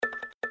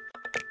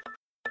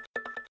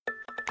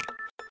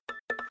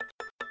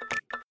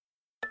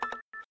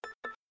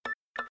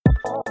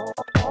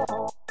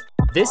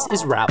This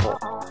is Ravel,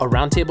 a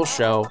roundtable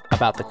show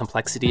about the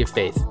complexity of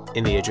faith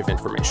in the age of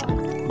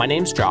information. My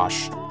name's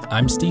Josh.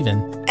 I'm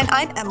Steven. And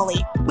I'm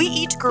Emily. We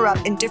each grew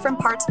up in different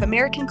parts of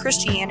American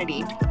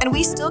Christianity, and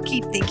we still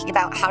keep thinking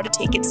about how to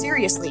take it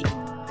seriously,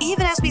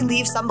 even as we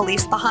leave some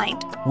beliefs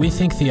behind. We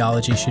think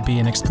theology should be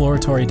an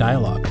exploratory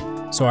dialogue,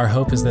 so our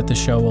hope is that the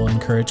show will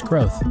encourage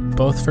growth,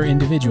 both for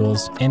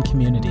individuals and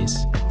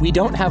communities. We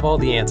don't have all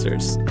the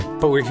answers,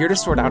 but we're here to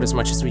sort out as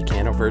much as we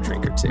can over a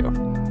drink or two.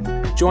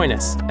 Join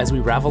us as we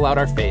ravel out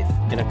our faith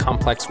in a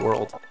complex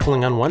world,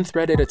 pulling on one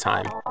thread at a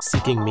time,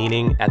 seeking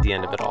meaning at the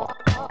end of it all.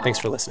 Thanks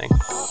for listening.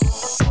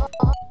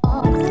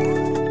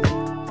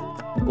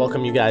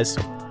 Welcome, you guys.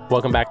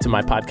 Welcome back to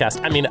my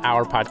podcast.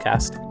 Our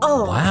podcast.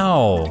 Oh.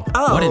 Wow.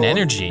 Oh. What an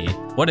energy.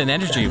 What an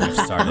energy we've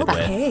started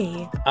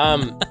Okay.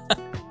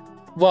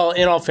 Well,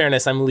 in all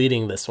fairness, I'm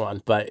leading this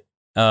one, but with.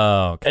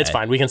 Oh, okay. it's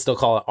fine. We can still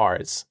call it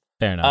ours.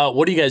 Fair enough.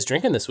 What are you guys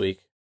drinking this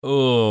week?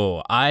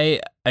 Oh,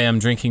 I am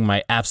drinking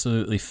my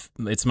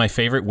it's my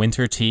favorite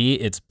winter tea.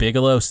 It's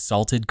Bigelow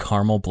Salted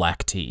Caramel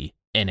Black Tea,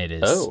 and it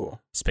is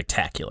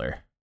spectacular.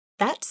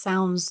 That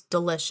sounds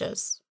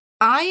delicious.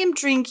 I am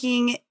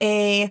drinking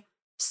a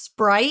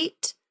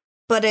Sprite,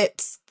 but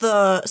it's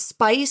the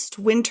spiced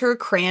winter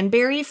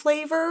cranberry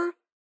flavor.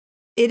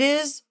 It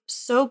is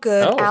so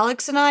good. Oh.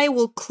 Alex and I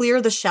will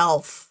clear the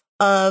shelf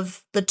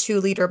of the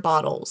 2-liter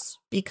bottles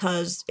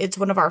because it's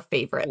one of our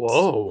favorites.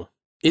 Whoa.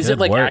 Is Good it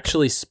like work.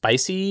 actually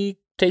spicy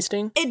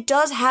tasting? It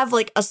does have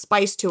like a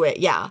spice to it.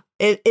 Yeah,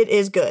 it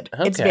is good.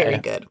 It's Okay. very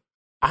good.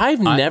 I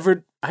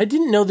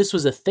didn't know this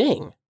was a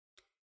thing.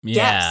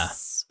 Yeah.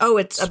 Yes. Oh,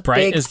 it's a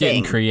Sprite big is thing.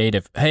 getting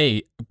creative.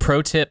 Hey,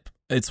 pro tip,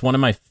 it's one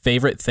of my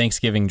favorite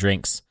Thanksgiving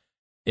drinks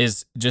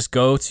is just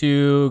go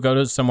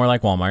to somewhere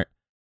like Walmart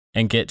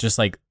and get just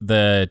like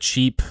the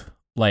cheap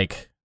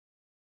like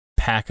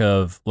pack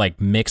of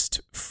like mixed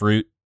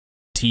fruit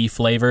tea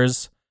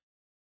flavors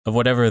of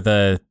whatever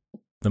the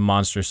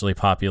monstrously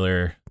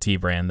popular tea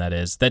brand that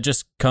is. That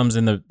just comes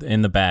in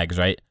the bags,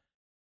 right?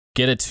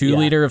 Get a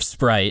 2-liter of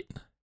Sprite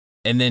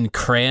and then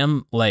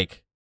cram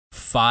like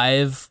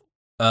 5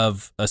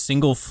 of a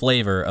single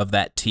flavor of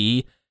that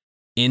tea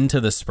into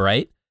the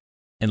Sprite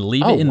and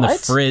leave it in the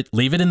fridge.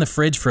 Leave it in the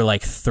fridge for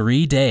like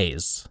 3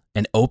 days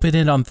and open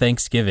it on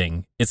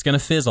Thanksgiving. It's gonna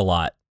fizz a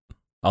lot.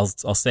 I'll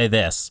say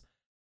this: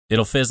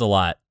 it'll fizz a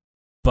lot.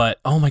 But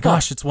oh my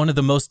gosh, it's one of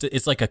the most.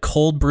 It's like a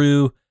cold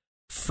brew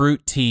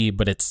fruit tea,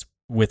 but it's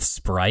with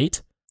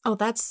Sprite. Oh,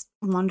 that's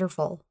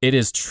wonderful. It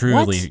is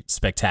truly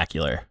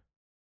spectacular.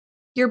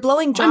 You're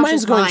blowing My Josh's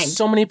mind's going mind.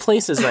 so many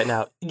places right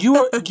now.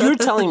 You're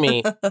telling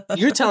me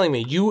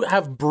you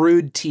have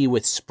brewed tea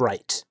with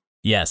Sprite.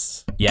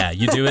 Yes. Yeah,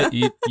 you do it.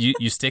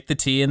 You stick the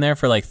tea in there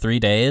for like 3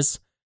 days.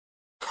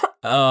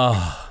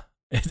 Oh,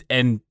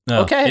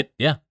 Okay.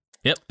 Yep.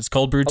 It's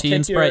cold brew tea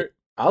and Sprite.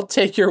 I'll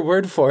take your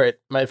word for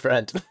it, my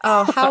friend.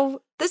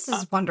 Oh, this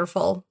is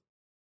wonderful.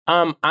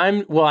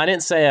 I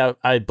didn't say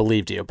I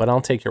believed you, but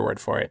I'll take your word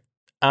for it.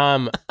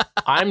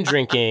 I'm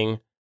drinking,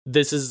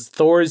 this is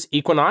Thor's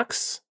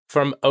Equinox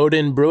from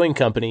Odin Brewing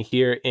Company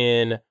here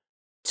in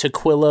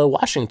Tequila,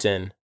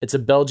 Washington. It's a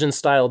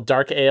Belgian-style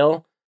dark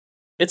ale.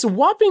 It's a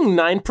whopping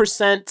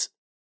 9%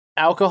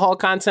 alcohol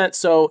content,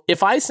 so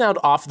if I sound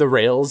off the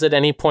rails at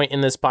any point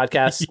in this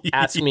podcast,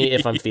 ask me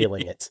if I'm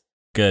feeling it.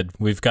 Good.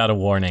 We've got a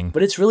warning.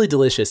 But it's really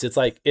delicious. It's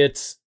like,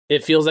 it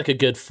feels like a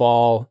good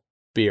fall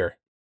beer.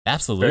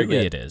 Absolutely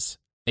Very it good. is.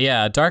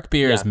 Yeah, dark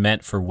beer Yeah. is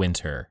meant for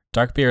winter.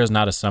 Dark beer is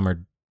not a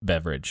summer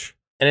beverage.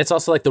 And it's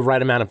also like the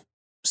right amount of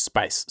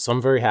spice. So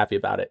I'm very happy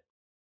about it.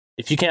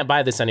 If you can't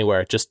buy this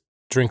anywhere, just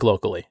drink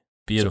locally.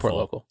 Beautiful.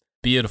 Support local.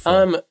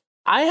 Beautiful.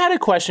 I had a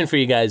question for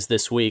you guys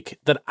this week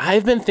that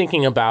I've been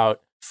thinking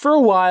about for a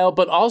while,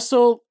 but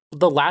also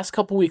the last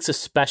couple weeks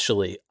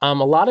especially. A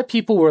lot of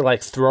people were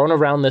like throwing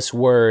around this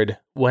word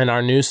when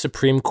our new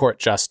Supreme Court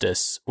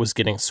justice was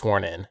getting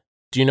sworn in.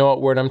 Do you know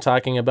what word I'm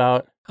talking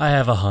about? I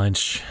have a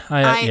hunch.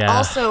 I yeah.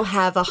 also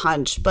have a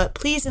hunch, but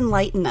please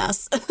enlighten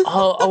us.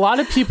 A lot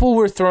of people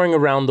were throwing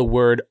around the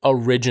word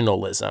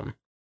originalism,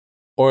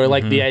 or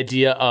like the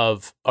idea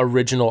of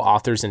original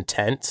author's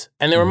intent.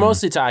 And they were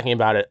mostly talking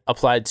about it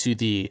applied to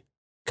the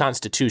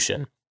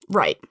Constitution.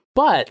 Right.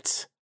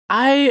 But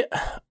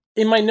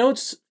in my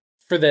notes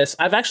for this,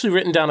 I've actually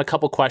written down a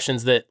couple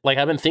questions that like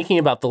I've been thinking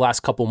about the last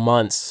couple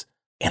months.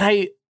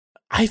 And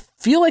I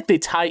feel like they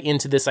tie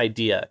into this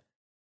idea.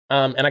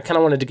 And I kind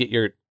of wanted to get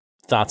your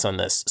thoughts on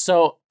this.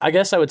 So I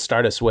guess I would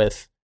start us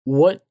with,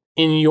 what,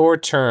 in your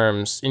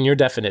terms, in your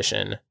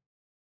definition,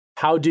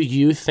 how do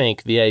you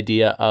think the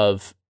idea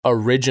of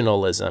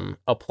originalism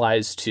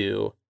applies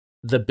to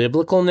the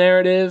biblical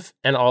narrative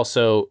and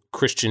also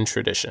Christian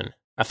tradition?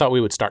 I thought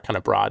we would start kind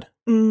of broad.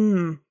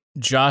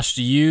 Josh,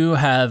 do you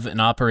have an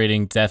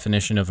operating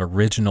definition of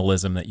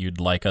originalism that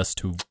you'd like us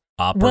to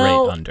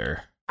operate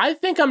under? I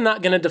think I'm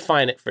not going to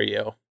define it for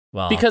you.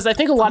 Well, Because I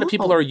think a lot of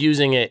people are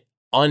using it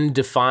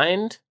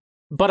undefined,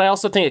 but I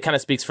also think it kind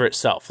of speaks for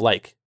itself,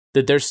 like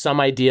that there's some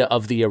idea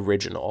of the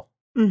original.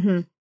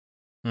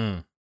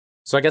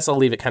 So I guess I'll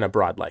leave it kind of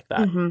broad like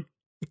that.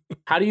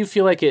 How do you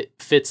feel like it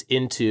fits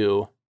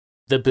into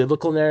the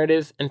biblical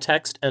narrative and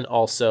text and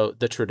also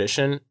the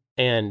tradition?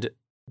 And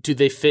do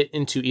they fit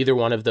into either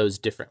one of those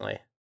differently?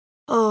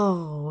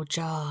 Oh,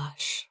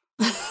 Josh.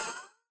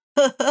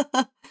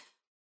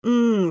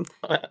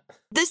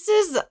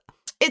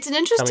 It's an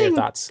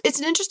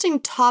interesting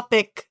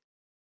topic,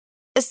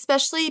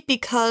 especially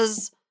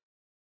because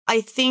I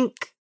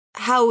think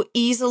how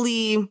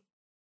easily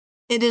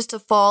it is to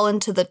fall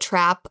into the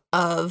trap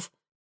of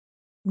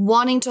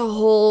wanting to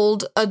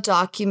hold a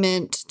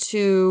document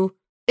to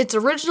its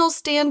original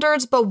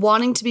standards, but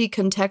wanting to be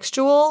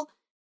contextual.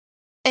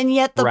 And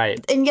yet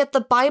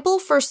the Bible,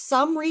 for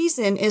some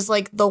reason, is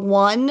like the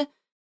one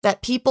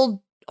that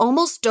people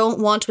almost don't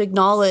want to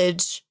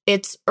acknowledge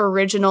its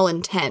original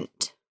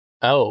intent.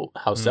 Oh,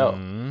 how so?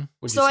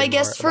 So I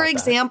guess, for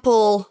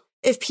example,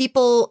 if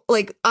people,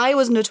 like, I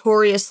was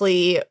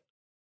notoriously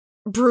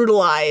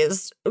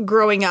brutalized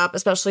growing up,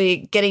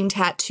 especially getting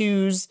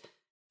tattoos,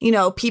 you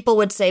know, people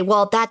would say,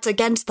 well, that's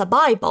against the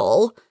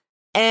Bible.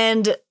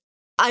 And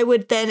I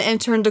would then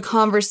enter into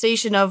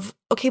conversation of,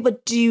 okay,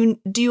 but do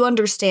you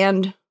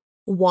understand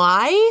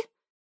why?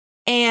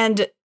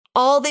 And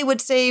all they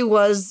would say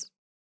was,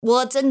 well,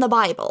 it's in the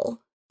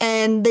Bible.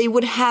 And they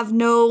would have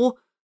no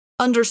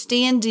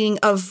understanding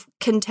of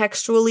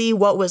contextually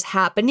what was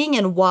happening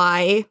and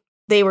why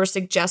they were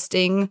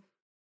suggesting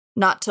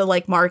not to,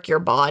 like, mark your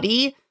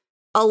body.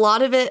 A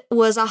lot of it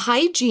was a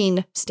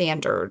hygiene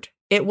standard.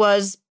 It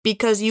was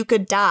because you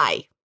could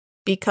die,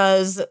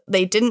 because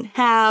they didn't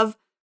have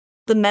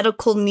the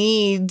medical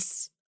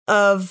needs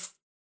of,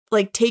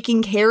 like,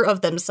 taking care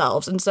of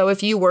themselves. And so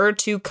if you were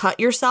to cut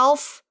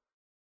yourself,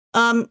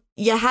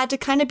 you had to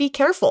kind of be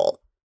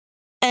careful.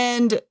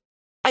 And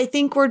I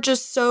think we're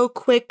just so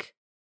quick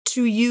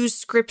to use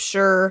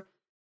scripture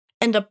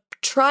and to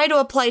try to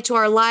apply to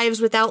our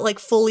lives without, like,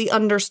 fully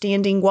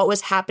understanding what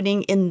was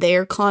happening in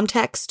their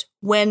context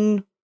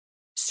when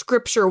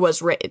scripture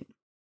was written,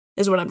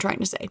 is what I'm trying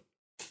to say.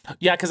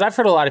 Yeah, because I've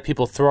heard a lot of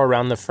people throw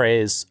around the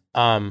phrase,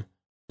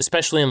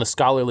 especially in the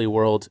scholarly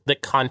world,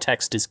 that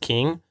context is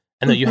king,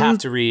 and that you have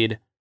to read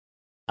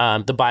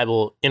the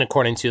Bible in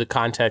according to the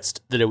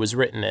context that it was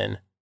written in,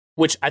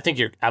 which I think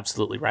you're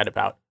absolutely right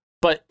about.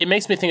 But it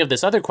makes me think of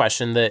this other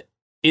question, that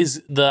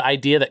is the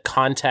idea that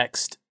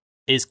context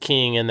is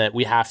king and that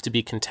we have to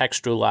be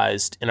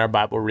contextualized in our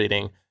Bible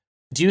reading.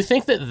 Do you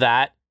think that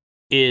that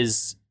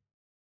is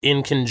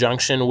in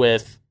conjunction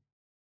with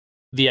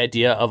the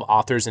idea of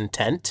author's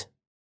intent?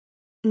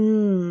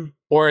 Or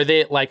are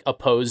they, like,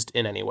 opposed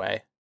in any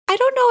way? I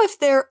don't know if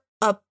they're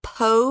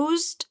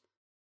opposed,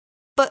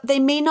 but they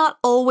may not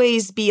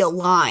always be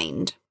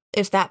aligned,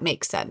 if that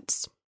makes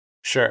sense.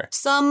 Sure.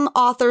 Some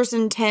author's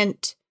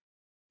intent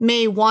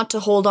may want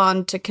to hold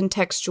on to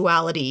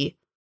contextuality,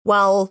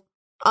 while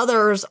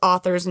others'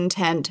 author's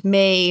intent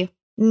may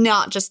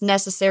not just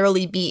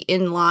necessarily be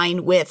in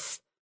line with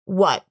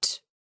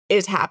what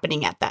is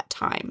happening at that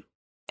time.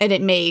 And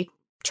it may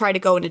try to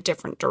go in a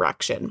different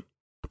direction.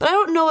 But I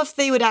don't know if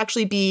they would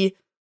actually be,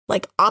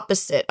 like,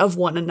 opposite of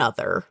one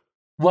another.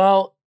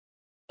 Well,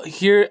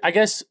 here, I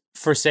guess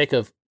for sake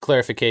of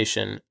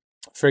clarification,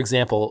 for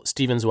example,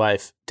 Stephen's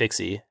wife,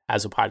 Dixie,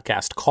 has a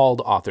podcast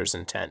called Author's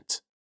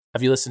Intent.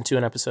 Have you listened to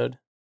an episode?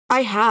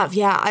 I have,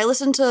 yeah. I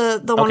listened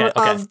to the one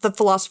of the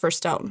Philosopher's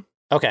Stone.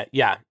 Okay,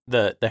 yeah,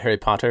 the Harry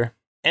Potter.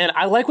 And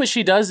I like what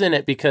she does in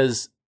it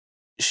because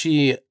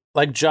she,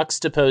 like,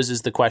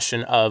 juxtaposes the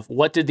question of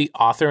what did the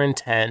author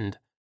intend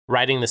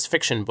writing this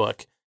fiction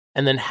book,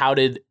 and then how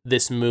did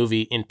this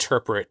movie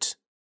interpret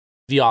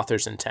the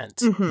author's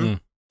intent?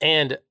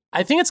 And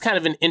I think it's kind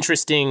of an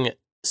interesting,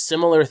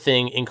 similar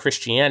thing in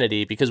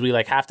Christianity, because we,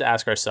 like, have to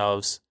ask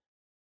ourselves,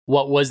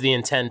 what was the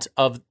intent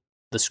of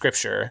the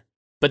scripture?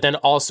 But then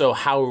also,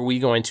 how are we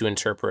going to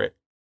interpret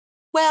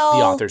the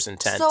author's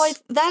intent? So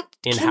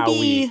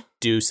we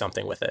do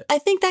something with it. I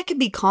think that could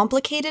be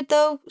complicated,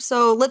 though.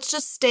 So let's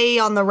just stay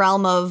on the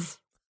realm of,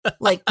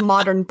 like,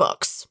 modern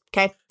books.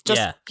 Okay,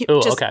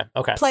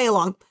 okay. Play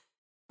along.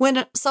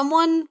 When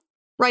someone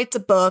writes a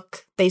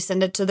book, they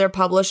send it to their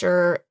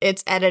publisher.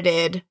 It's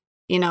edited.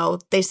 You know,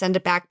 they send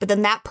it back, but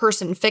then that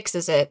person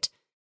fixes it,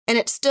 and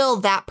it's still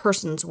that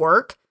person's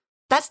work.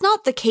 That's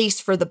not the case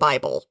for the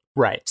Bible.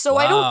 Right. So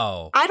I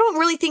don't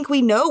really think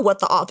we know what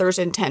the author's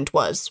intent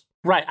was.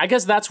 Right. I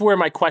guess that's where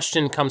my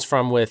question comes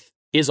from with,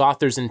 is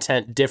author's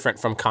intent different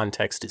from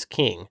context is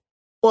king?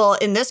 Well,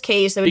 in this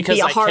case, it would be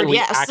a hard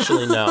yes. Can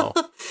we actually know?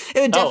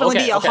 It would definitely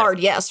be a hard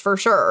yes, for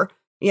sure.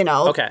 You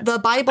know, the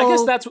Bible... I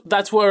guess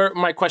that's where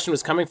my question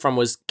was coming from,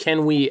 was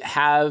can we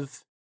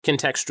have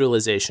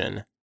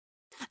contextualization?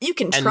 You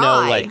can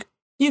try.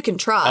 You can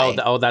try.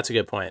 Oh, that's a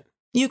good point.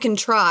 You can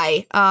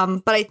try.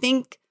 But I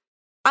think...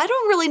 I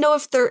don't really know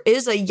if there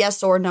is a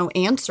yes or no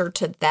answer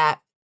to that,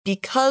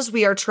 because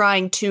we are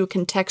trying to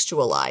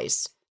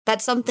contextualize.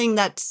 That's something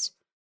that's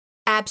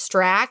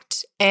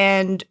abstract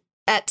and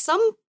at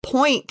some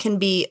point can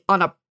be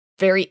on a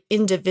very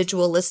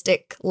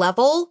individualistic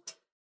level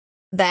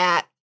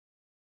that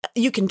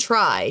you can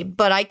try,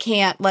 but I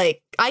can't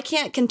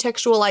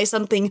contextualize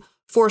something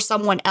for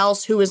someone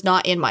else who is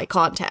not in my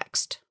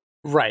context.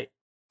 Right.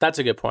 That's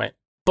a good point.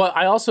 But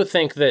I also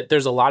think that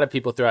there's a lot of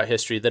people throughout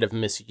history that have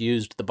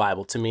misused the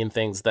Bible to mean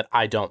things that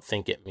I don't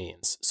think it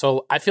means.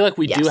 So I feel like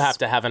we do have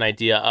to have an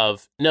idea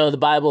of, no, the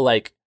Bible,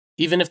 like,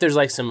 even if there's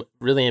like some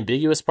really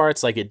ambiguous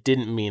parts, like it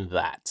didn't mean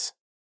that.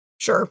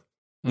 Sure.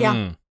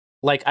 Yeah.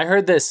 Like I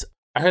heard this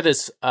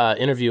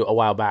interview a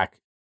while back,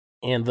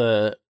 and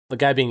the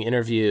guy being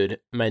interviewed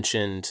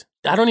mentioned,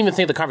 I don't even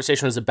think the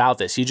conversation was about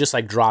this. He just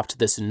like dropped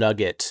this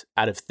nugget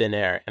out of thin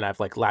air, and I've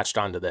like latched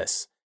onto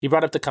this. He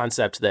brought up the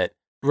concept that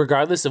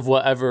regardless of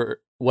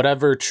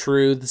whatever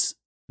truths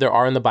there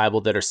are in the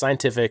Bible that are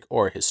scientific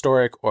or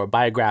historic or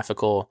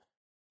biographical,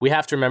 we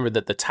have to remember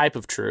that the type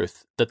of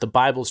truth that the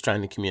Bible is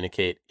trying to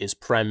communicate is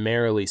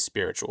primarily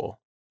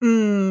spiritual.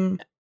 And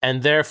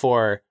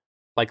therefore,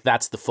 like,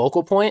 that's the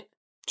focal point.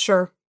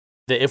 Sure.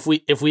 That if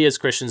we as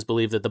Christians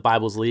believe that the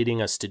Bible's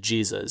leading us to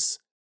Jesus,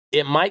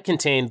 it might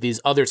contain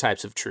these other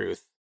types of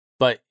truth,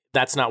 but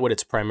that's not what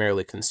it's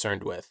primarily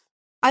concerned with.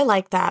 I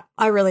like that.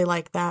 I really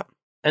like that.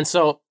 And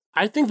so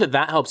I think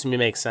that helps me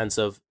make sense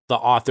of the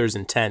author's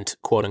intent,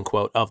 quote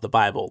unquote, of the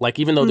Bible. Like,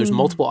 even though there's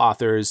multiple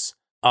authors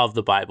of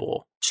the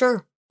Bible,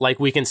 sure, like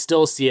we can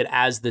still see it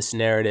as this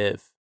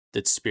narrative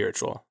that's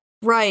spiritual.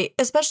 Right.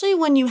 Especially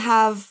when you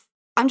have,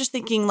 I'm just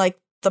thinking like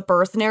the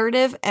birth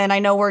narrative, and I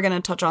know we're going to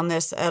touch on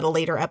this at a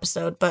later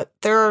episode, but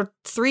there are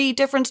 3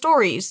 different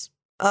stories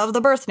of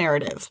the birth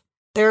narrative.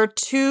 There are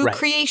 2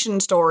 creation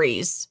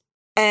stories,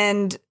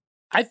 and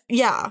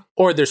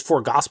or there's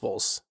 4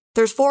 gospels.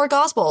 There's 4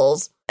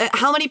 gospels.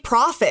 How many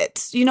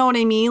prophets? You know what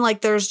I mean?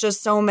 Like, there's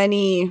just so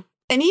many.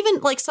 And even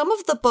like some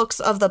of the books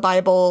of the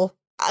Bible,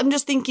 I'm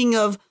just thinking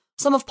of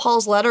some of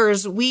Paul's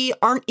letters. We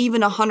aren't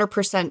even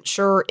 100%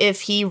 sure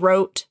if he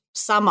wrote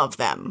some of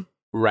them.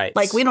 Right.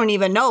 Like, we don't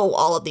even know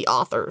all of the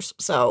authors.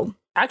 So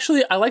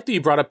actually, I like that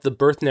you brought up the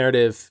birth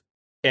narrative,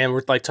 and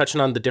we're like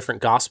touching on the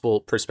different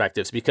gospel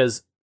perspectives,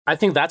 because I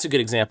think that's a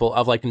good example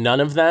of like none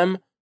of them,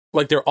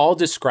 like they're all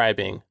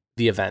describing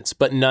the events,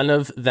 but none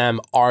of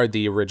them are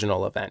the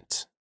original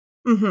event.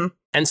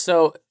 And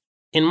so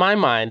in my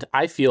mind,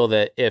 I feel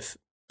that if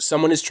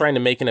someone is trying to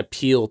make an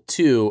appeal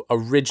to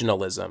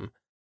originalism,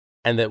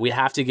 and that we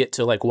have to get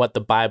to like what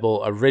the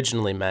Bible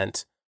originally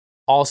meant,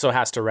 also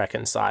has to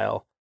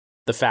reconcile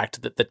the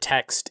fact that the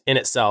text in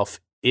itself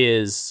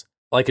is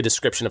like a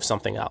description of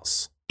something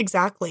else.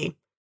 Exactly.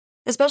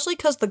 Especially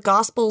because the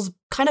Gospels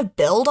kind of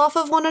build off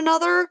of one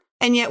another,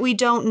 and yet we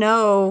don't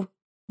know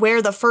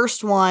where the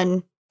first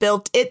one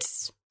built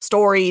its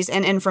stories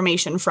and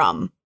information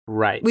from.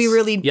 Right. We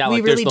really don't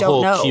know. There's the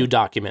whole Q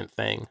document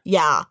thing.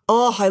 Yeah.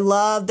 Oh, I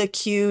love the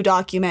Q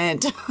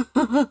document.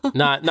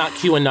 not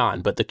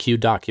QAnon, but the Q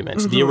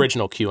document, the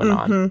original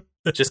QAnon.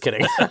 Just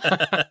kidding.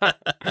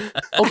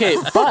 Okay,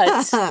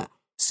 but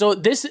so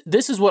this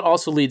is what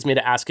also leads me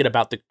to ask it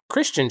about the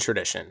Christian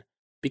tradition,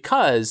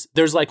 because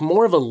there's like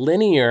more of a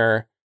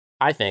linear,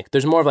 I think,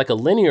 there's more of like a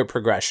linear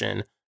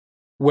progression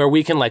where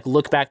we can like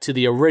look back to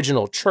the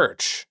original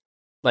church,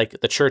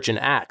 like the church in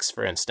Acts,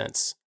 for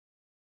instance.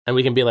 And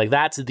we can be like,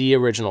 that's the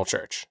original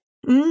church.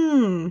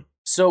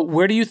 So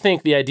where do you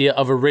think the idea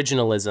of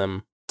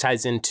originalism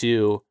ties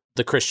into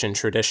the Christian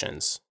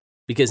traditions?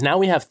 Because now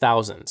we have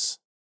thousands.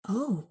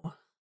 Oh.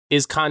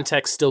 Is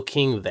context still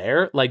king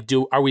there? Like,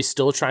 are we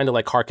still trying to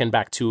like harken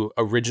back to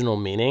original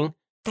meaning?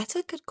 That's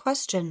a good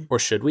question. Or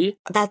should we?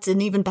 That's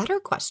an even better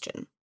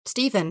question.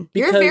 Stephen,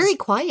 you're very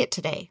quiet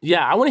today.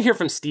 Yeah, I want to hear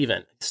from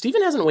Stephen.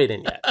 Stephen hasn't weighed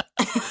in yet.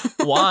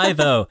 Why,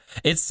 though?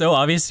 It's so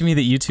obvious to me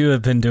that you two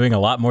have been doing a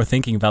lot more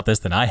thinking about this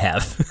than I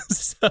have.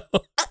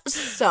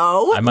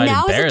 So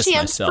now is a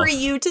chance for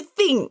you to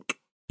think.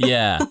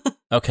 Yeah.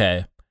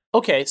 Okay.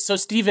 Okay, so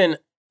Stephen,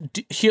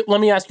 let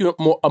me ask you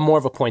more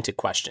of a pointed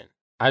question.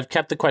 I've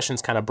kept the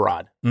questions kind of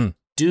broad.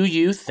 Do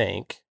you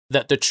think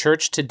that the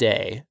church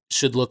today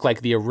should look like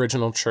the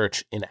original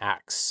church in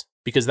Acts?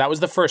 Because that was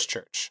the first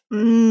church.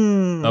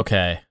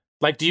 Okay.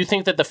 Like, do you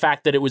think that the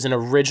fact that it was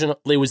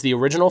the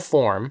original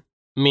form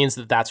means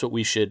that that's what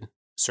we should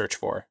search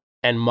for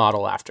and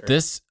model after?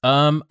 This,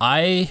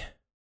 I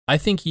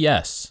think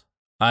yes.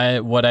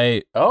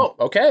 Oh,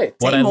 okay.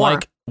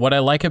 What I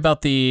like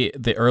about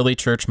the early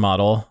church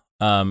model,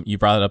 you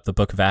brought up the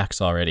book of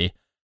Acts already.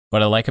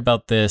 What I like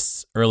about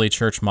this early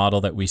church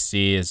model that we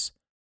see is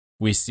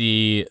we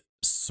see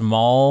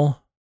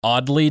small,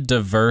 oddly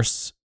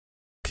diverse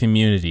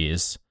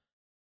communities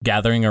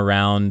gathering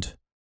around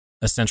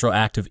a central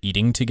act of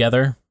eating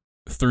together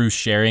through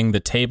sharing the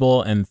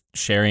table and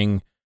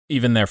sharing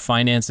even their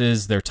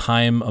finances, their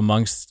time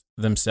amongst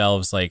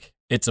themselves. Like,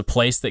 it's a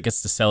place that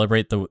gets to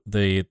celebrate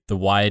the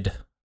wide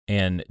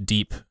and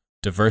deep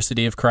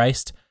diversity of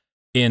Christ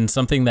in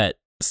something that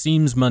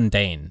seems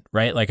mundane,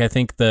 right? Like, I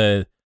think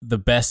the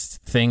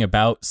best thing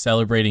about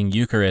celebrating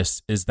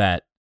Eucharist is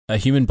that a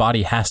human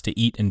body has to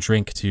eat and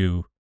drink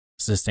to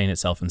sustain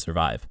itself and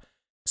survive.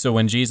 So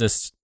when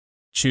Jesus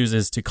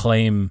chooses to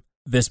claim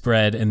this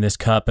bread and this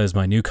cup as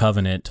my new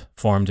covenant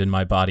formed in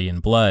my body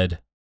and blood,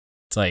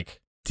 it's like,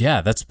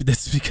 yeah, that's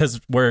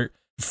because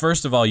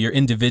first of all, your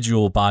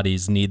individual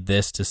bodies need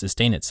this to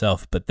sustain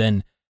itself. But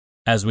then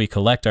as we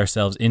collect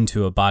ourselves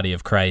into a body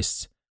of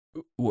Christ,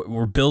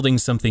 we're building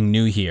something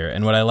new here.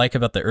 And what I like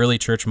about the early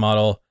church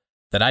model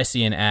that I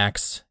see in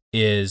Acts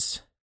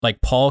is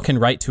like Paul can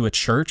write to a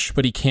church,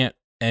 but he can't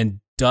and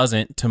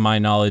doesn't, to my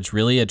knowledge,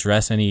 really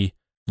address any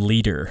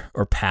leader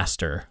or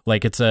pastor.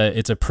 Like it's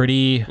a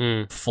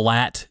pretty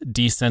flat,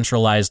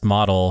 decentralized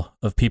model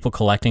of people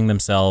collecting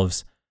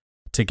themselves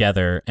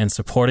together and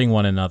supporting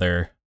one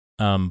another,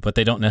 but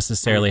they don't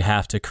necessarily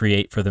have to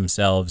create for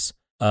themselves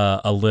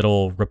a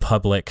little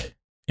republic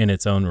in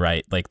its own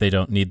right. Like they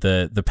don't need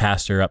the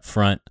pastor up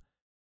front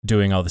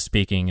doing all the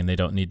speaking, and they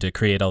don't need to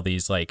create all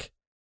these like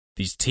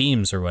these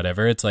teams or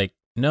whatever. It's like,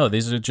 no,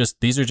 these are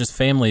just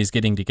families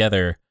getting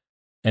together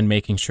and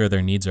making sure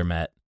their needs are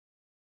met.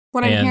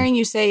 What I'm hearing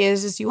you say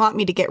is you want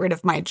me to get rid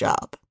of my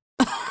job.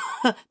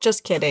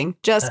 Just kidding.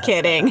 Just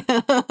kidding.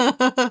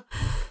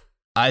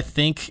 I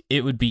think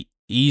it would be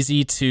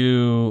easy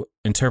to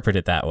interpret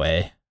it that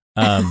way.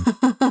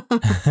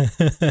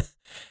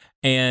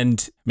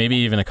 And maybe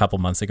even a couple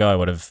months ago, I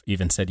would have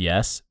even said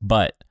yes.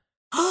 But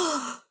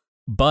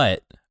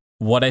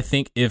what I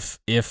think, if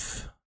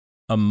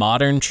a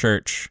modern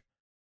church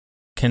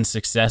can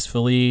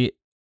successfully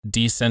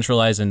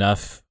decentralize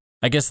enough,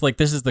 I guess like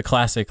this is the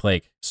classic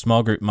like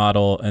small group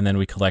model, and then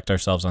we collect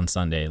ourselves on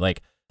Sunday.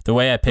 Like the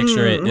way I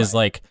picture it is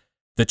like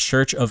the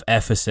church of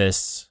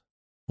Ephesus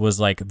was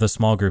like the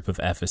small group of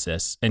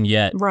Ephesus, and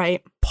yet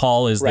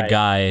Paul is the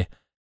guy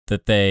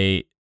that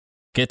they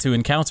get to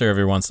encounter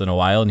every once in a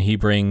while, and he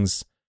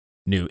brings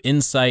new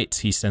insights.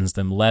 He sends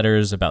them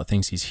letters about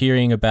things he's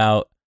hearing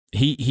about.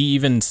 He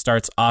even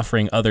starts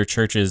offering other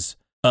churches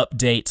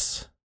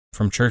updates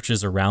from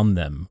churches around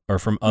them or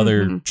from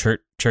other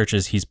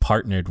churches he's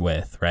partnered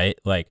with, right?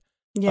 Like,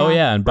 oh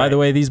yeah, and by the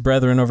way, these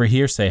brethren over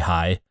here say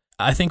hi.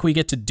 I think we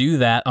get to do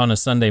that on a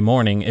Sunday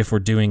morning if we're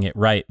doing it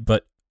right,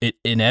 but it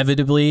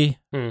inevitably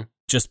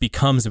just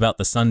becomes about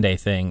the Sunday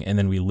thing, and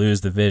then we lose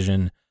the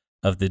vision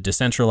of the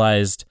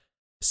decentralized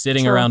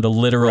sitting around a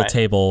literal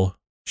table,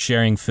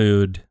 sharing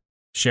food,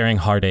 sharing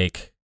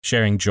heartache,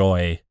 sharing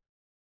joy,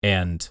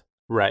 and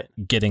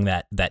getting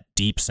that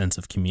deep sense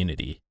of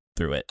community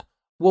through it.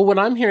 Well, what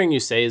I'm hearing you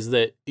say is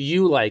that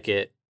you like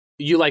it.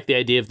 You like the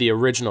idea of the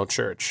original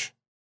church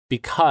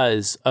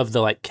because of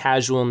the like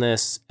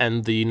casualness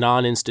and the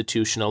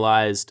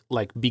non-institutionalized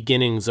like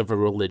beginnings of a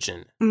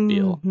religion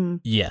feel.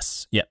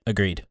 Yes. Yep.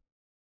 Agreed.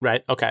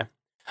 Right. Okay.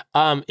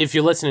 If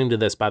you're listening to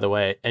this, by the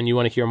way, and you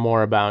want to hear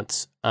more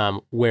about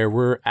where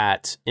we're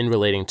at in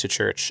relating to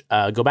church,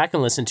 go back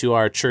and listen to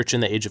our Church in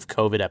the Age of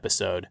COVID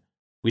episode.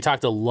 We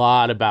talked a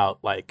lot about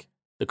like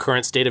the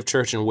current state of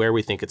church and where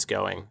we think it's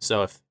going.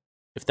 So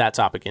if that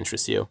topic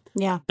interests you.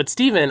 Yeah. But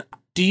Stephen,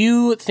 do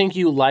you think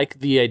you like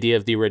the idea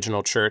of the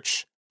original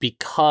church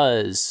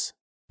because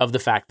of the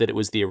fact that it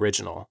was the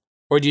original?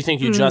 Or do you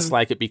think you just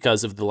like it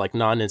because of the like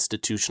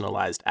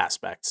non-institutionalized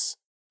aspects?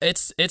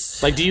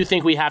 It's like, do you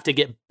think we have to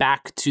get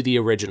back to the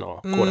original,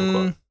 quote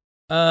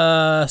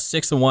unquote?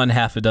 6 of one,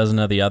 half a dozen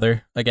of the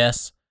other, I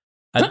guess.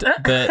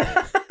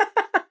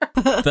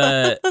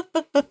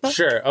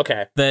 Sure,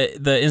 okay.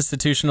 The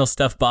institutional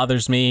stuff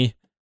bothers me,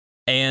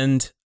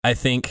 and I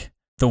think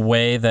the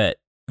way that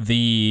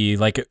the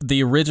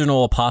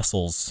original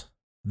apostles,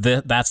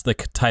 that's the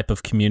type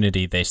of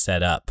community they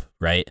set up,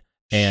 right?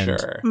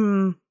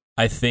 And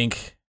I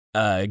think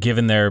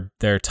given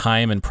their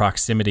time and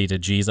proximity to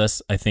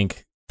Jesus, I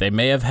think they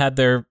may have had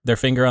their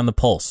finger on the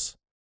pulse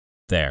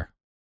there,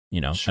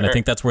 and I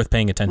think that's worth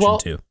paying attention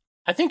to.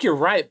 I think you're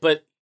right,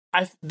 but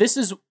this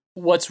is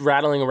what's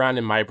rattling around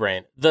in my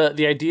brain.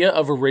 The idea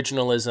of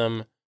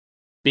originalism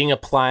being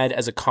applied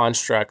as a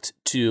construct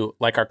to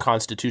like our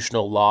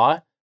constitutional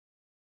law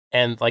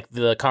and like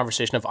the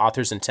conversation of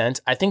author's intent,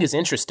 I think is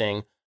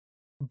interesting.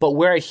 But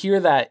where I hear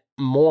that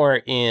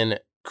more in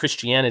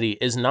Christianity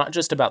is not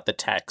just about the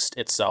text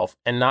itself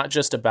and not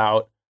just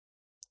about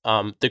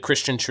the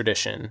Christian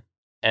tradition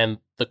and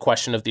the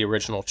question of the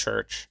original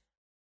church.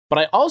 But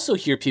I also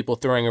hear people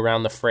throwing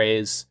around the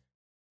phrase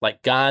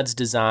like God's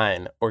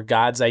design or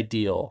God's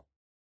ideal.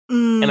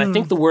 And I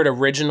think the word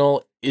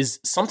original is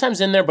sometimes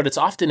in there, but it's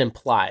often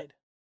implied.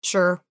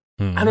 Sure.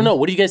 I don't know.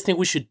 What do you guys think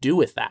we should do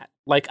with that?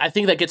 Like, I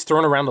think that gets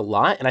thrown around a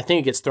lot, and I think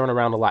it gets thrown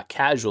around a lot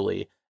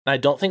casually. And I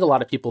don't think a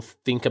lot of people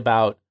think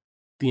about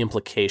the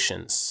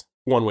implications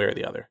one way or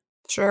the other.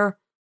 Sure.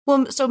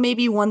 Well, so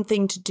maybe one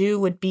thing to do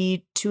would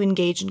be to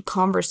engage in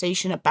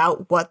conversation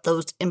about what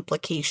those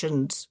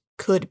implications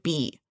could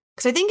be.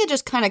 Because I think it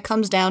just kind of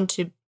comes down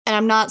to, and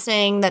I'm not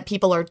saying that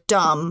people are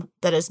dumb,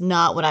 that is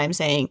not what I'm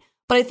saying,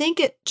 but I think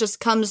it just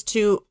comes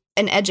to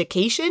an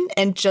education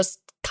and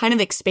just kind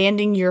of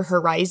expanding your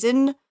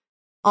horizon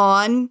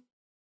on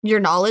your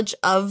knowledge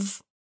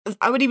of,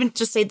 I would even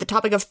just say the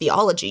topic of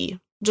theology,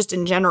 just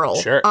in general.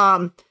 Sure.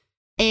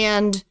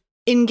 And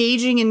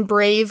engaging in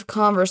brave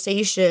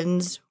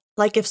conversations.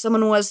 Like if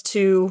someone was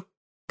to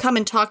come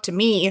and talk to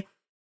me,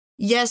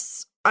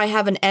 yes, I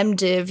have an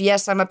MDiv,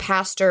 yes, I'm a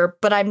pastor,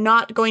 but I'm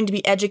not going to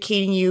be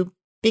educating you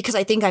because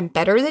I think I'm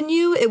better than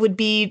you. It would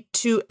be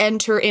to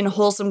enter in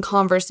wholesome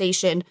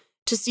conversation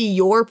to see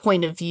your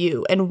point of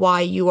view and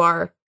why you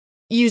are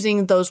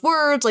using those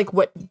words, like,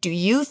 what do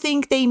you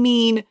think they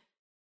mean?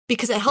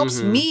 Because it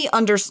helps me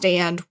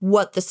understand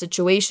what the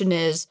situation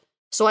is,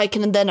 so I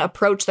can then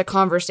approach the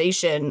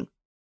conversation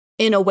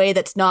in a way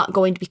that's not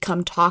going to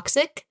become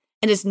toxic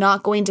and is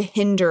not going to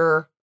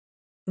hinder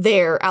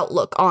their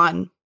outlook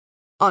on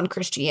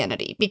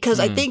Christianity. Because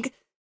I think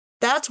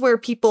that's where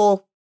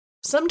people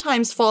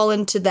sometimes fall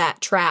into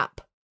that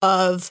trap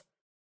of,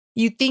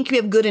 you think you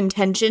have good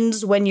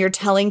intentions when you're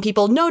telling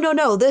people,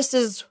 no, this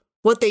is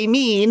what they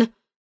mean.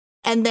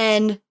 And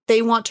then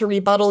they want to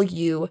rebuttal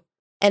you.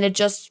 And it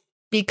just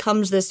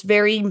becomes this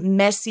very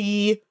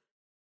messy,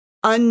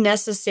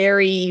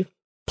 unnecessary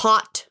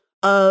pot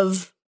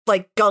of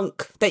like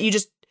gunk that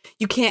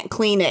you can't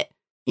clean it.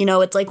 You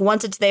know, it's like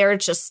once it's there,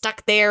 it's just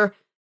stuck there.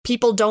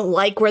 People don't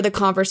like where the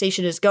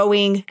conversation is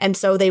going. And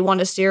so they want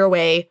to steer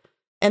away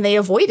and they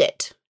avoid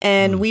it.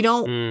 And we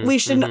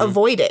shouldn't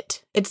avoid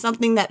it. It's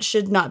something that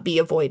should not be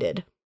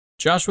avoided.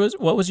 Josh,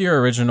 what was your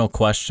original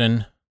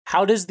question?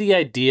 How does the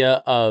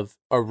idea of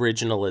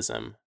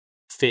originalism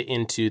fit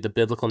into the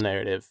biblical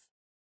narrative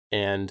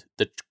and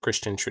the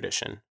Christian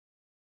tradition?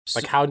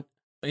 Like how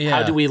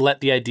do we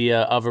let the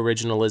idea of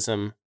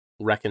originalism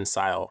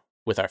reconcile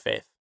with our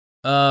faith?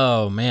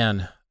 Oh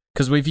man,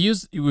 because we've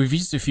used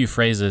a few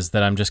phrases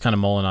that I'm just kind of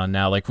mulling on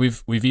now. Like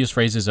we've used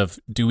phrases of,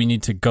 do we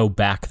need to go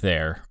back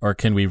there, or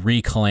can we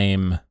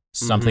reclaim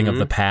something of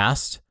the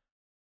past?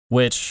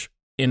 Which,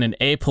 in an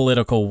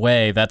apolitical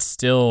way, that's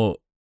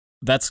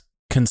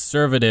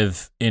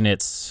conservative in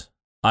its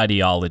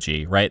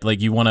ideology, right?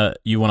 Like you want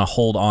to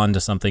hold on to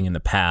something in the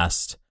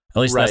past. At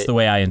least that's the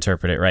way I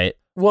interpret it, right?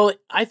 Well,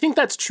 I think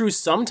that's true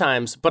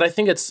sometimes, but I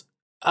think it's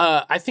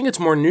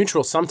more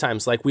neutral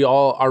sometimes. Like we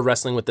all are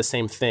wrestling with the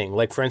same thing.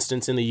 Like for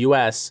instance, in the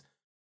U.S.,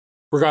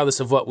 regardless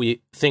of what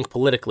we think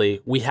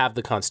politically, we have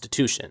the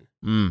Constitution,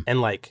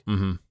 and like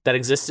that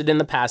existed in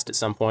the past at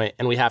some point,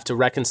 and we have to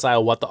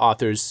reconcile what the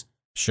authors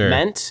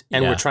meant,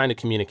 and we're trying to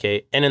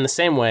communicate. And in the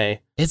same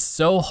way, it's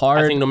so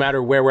hard. I think no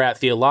matter where we're at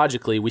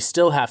theologically, we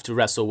still have to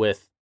wrestle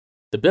with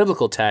the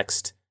biblical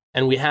text,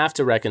 and we have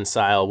to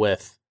reconcile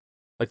with,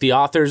 like, the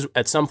authors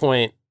at some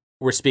point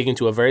were speaking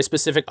to a very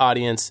specific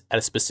audience at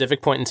a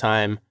specific point in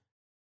time,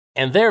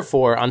 and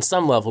therefore, on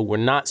some level, we're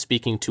not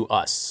speaking to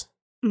us.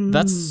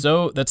 That's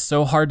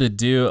so hard to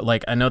do.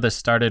 Like, I know this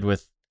started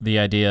with the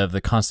idea of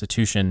the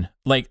Constitution.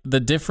 Like, the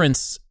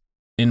difference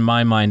in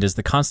my mind is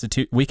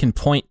we can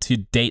point to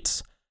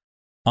dates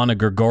on a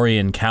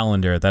Gregorian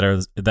calendar that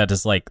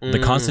is like the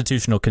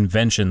Constitutional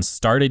Convention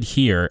started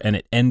here and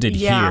it ended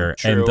here,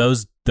 true. and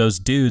those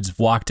dudes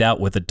walked out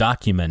with a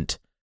document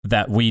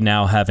that we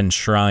now have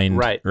enshrined,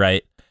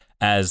 right,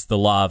 as the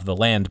law of the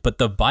land. But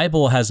the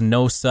Bible has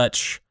no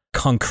such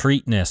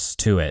concreteness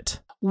to it.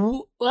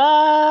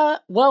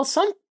 Well,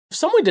 some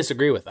would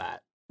disagree with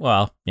that.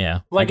 Well,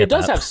 yeah, like it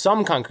does have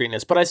some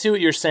concreteness, but I see what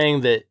you're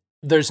saying, that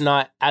there's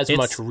not as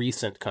much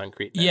recent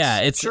concreteness. Yeah,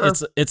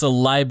 it's a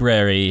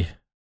library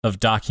of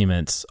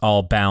documents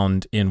all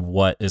bound in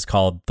what is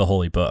called the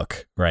Holy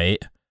Book, right?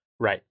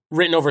 Right.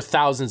 Written over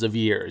thousands of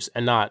years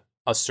and not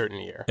a certain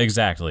year.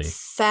 Exactly.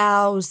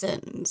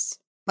 Thousands.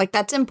 Like,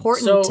 that's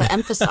important to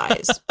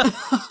emphasize.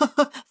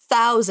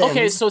 Thousands.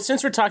 Okay, so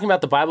since we're talking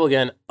about the Bible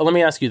again, let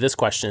me ask you this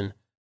question.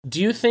 Do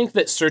you think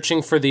that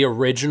searching for the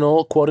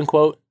original, quote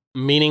unquote,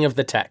 meaning of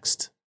the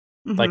text,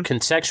 like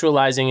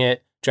contextualizing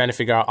it, trying to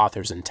figure out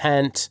author's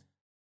intent,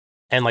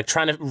 and like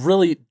trying to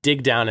really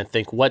dig down and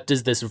think, what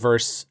does this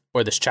verse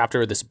or this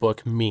chapter or this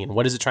book mean?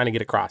 What is it trying to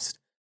get across?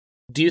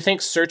 Do you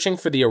think searching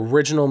for the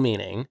original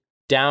meaning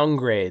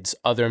downgrades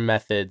other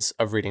methods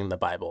of reading the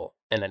Bible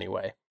in any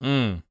way?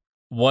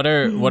 What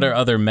are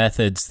other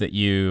methods that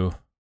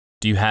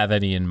do you have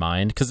any in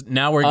mind? Because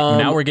now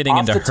we're getting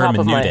into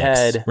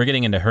hermeneutics. We're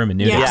getting into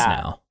hermeneutics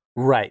now.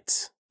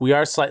 Right. We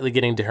are slightly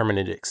getting to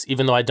hermeneutics,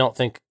 even though I don't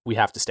think we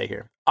have to stay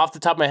here. Off the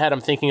top of my head,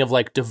 I'm thinking of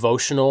like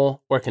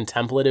devotional or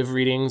contemplative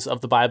readings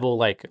of the Bible,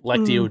 like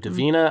Lectio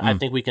Divina. I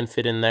think we can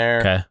fit in there.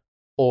 Okay.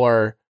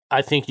 Or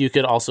I think you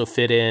could also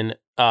fit in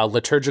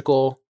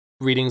liturgical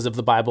readings of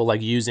the Bible,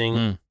 like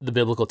using the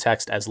biblical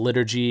text as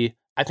liturgy.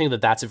 I think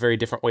that that's a very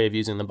different way of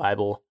using the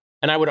Bible.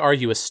 And I would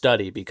argue a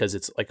study, because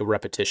it's like a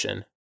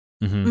repetition.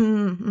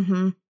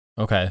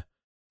 Okay.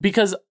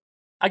 Because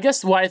I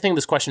guess why I think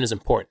this question is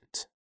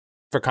important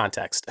for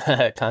context,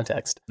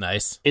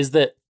 nice, is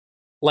that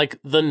like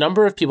the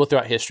number of people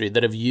throughout history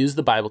that have used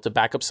the Bible to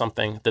back up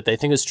something that they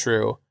think is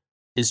true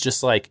is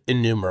just like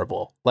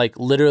innumerable. Like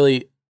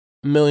literally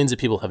millions of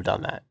people have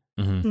done that.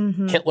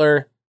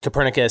 Hitler,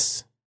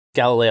 Copernicus,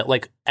 Galileo,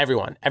 like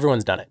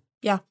everyone's done it.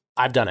 Yeah.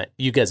 I've done it.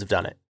 You guys have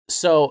done it.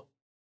 So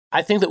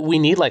I think that we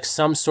need like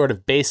some sort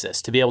of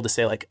basis to be able to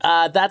say like,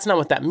 that's not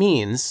what that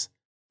means.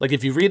 Like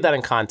if you read that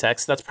in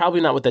context, that's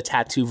probably not what the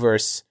tattoo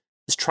verse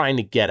is trying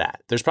to get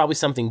at. There's probably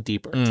something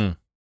deeper.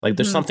 Like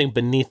there's something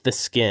beneath the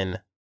skin.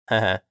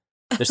 There's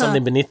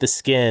something beneath the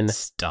skin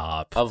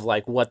of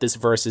like what this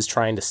verse is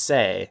trying to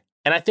say.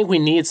 And I think we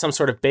need some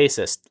sort of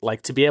basis,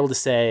 like to be able to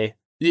say,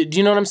 do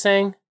you know what I'm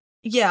saying?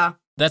 Yeah.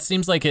 That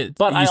seems like it.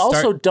 But I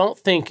also don't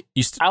think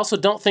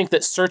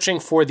that searching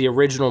for the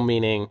original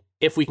meaning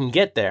if we can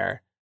get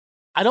there,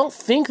 I don't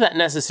think that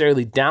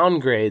necessarily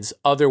downgrades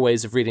other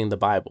ways of reading the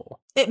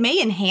Bible. It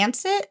may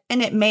enhance it,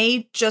 and it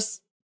may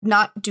just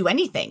not do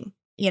anything,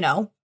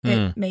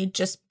 It may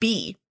just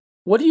be.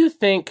 What do you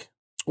think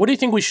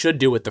we should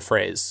do with the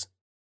phrase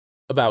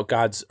about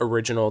God's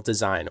original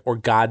design or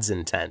God's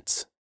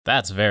intent?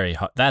 That's very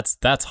hard.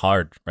 That's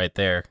hard right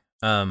there.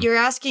 You're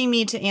asking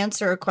me to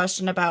answer a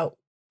question about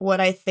what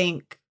I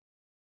think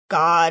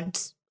God,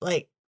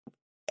 I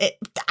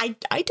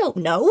don't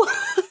know.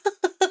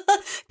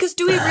 Because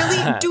do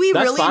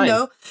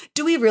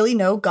we really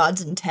know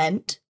God's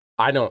intent?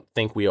 I don't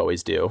think we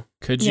always do.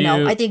 Could you?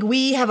 I think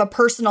we have a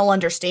personal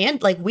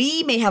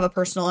we may have a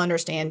personal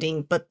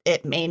understanding, but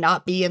it may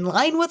not be in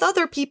line with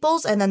other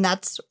people's. And then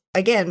that's,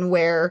 again,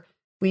 where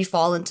we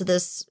fall into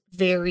this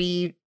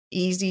very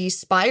easy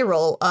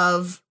spiral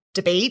of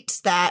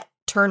debates that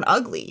turn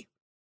ugly.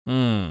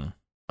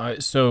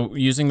 So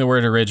using the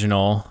word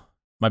original,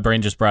 my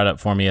brain just brought up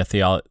for me a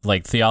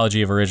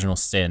theology of original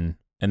sin.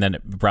 And then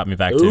it brought me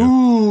back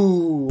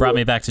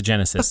to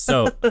Genesis.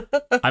 So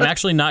I'm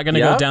actually not going to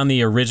go down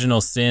the original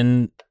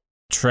sin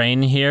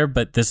train here,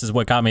 but this is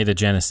what got me to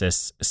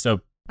Genesis.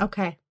 So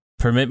okay,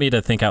 permit me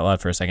to think out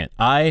loud for a second.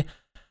 I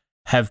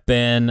have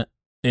been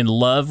in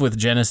love with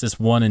Genesis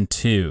 1 and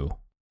 2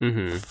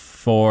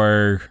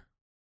 for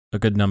a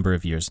good number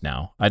of years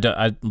now.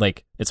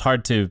 It's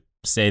hard to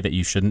say that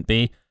you shouldn't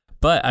be,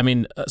 but I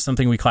mean,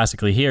 something we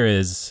classically hear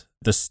is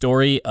the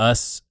story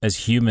us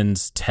as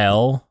humans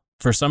tell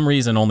for some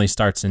reason only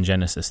starts in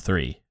Genesis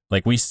 3.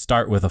 Like, we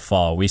start with a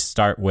fall. We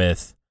start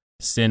with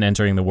sin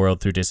entering the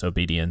world through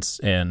disobedience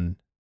and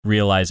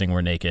realizing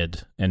we're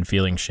naked and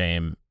feeling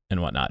shame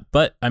and whatnot.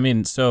 But I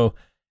mean, so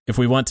if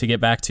we want to get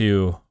back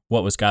to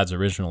what was God's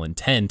original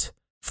intent,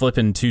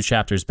 flipping 2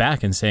 chapters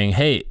back and saying,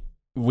 hey,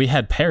 we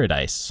had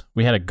paradise,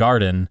 we had a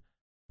garden.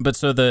 But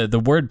so the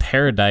word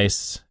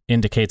paradise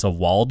indicates a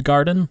walled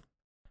garden.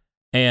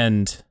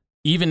 And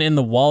even in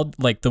the wall,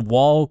 the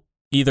wall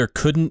either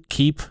couldn't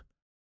keep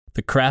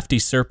the crafty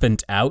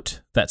serpent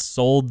out that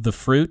sold the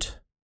fruit,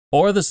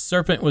 or the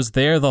serpent was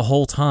there the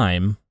whole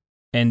time,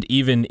 and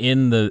even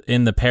in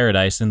the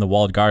paradise, in the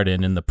walled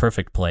garden, in the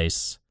perfect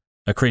place,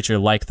 a creature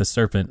like the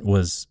serpent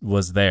was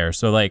there.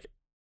 So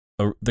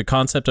the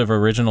concept of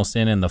original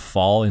sin and the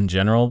fall in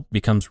general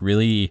becomes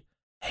really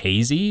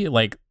hazy.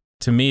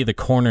 To me, the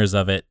corners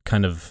of it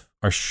kind of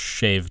are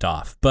shaved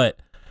off. But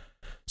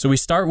so we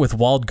start with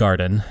walled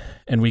garden,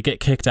 and we get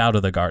kicked out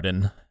of the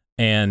garden,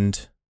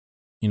 and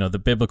the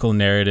biblical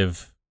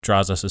narrative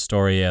draws us a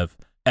story of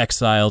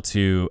exile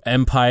to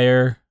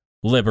empire,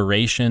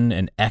 liberation,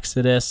 and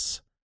exodus,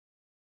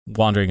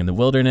 wandering in the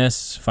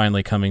wilderness,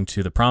 finally coming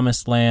to the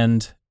promised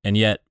land, and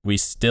yet we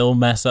still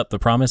mess up the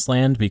promised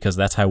land because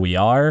that's how we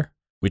are.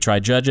 We try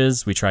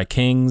judges, we try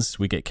kings,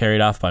 we get carried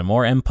off by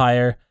more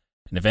empire,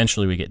 and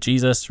eventually we get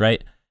Jesus,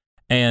 right?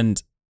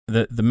 And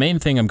the main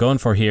thing I'm going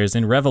for here is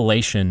in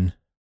Revelation,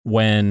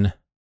 when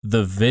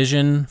the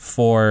vision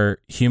for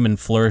human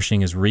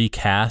flourishing is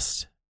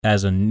recast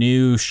as a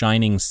new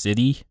shining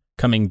city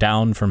coming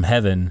down from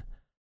heaven,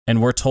 and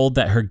we're told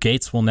that her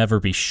gates will never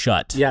be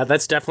shut. Yeah,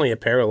 that's definitely a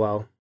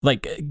parallel.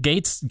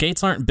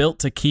 Gates aren't built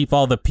to keep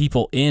all the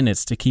people in,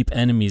 it's to keep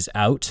enemies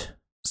out.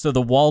 So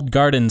the walled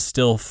garden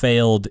still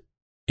failed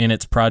in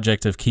its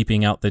project of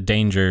keeping out the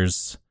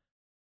dangers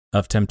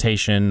of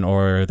temptation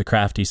or the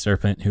crafty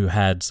serpent who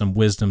had some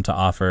wisdom to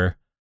offer.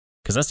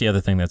 Because that's the other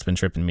thing that's been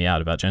tripping me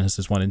out about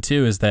Genesis 1 and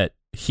 2 is that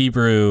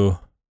Hebrew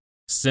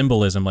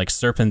symbolism,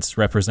 serpents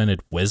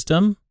represented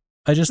wisdom,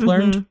 I just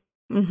learned.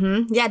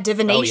 Yeah,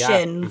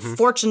 divination,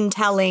 fortune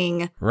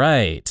telling.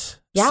 Right.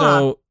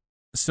 Yeah.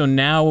 So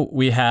now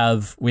we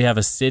have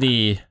a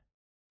city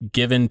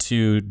given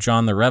to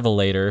John the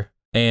Revelator,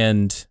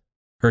 and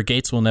her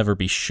gates will never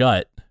be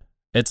shut.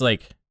 It's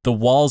like the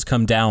walls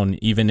come down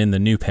even in the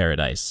new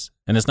paradise.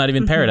 And it's not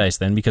even paradise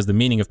then, because the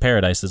meaning of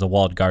paradise is a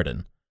walled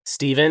garden.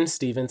 Stephen,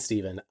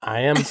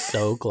 I am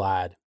so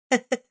glad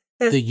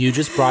that you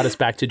just brought us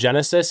back to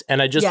Genesis,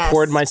 and I just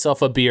poured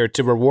myself a beer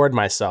to reward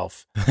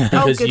myself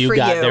because you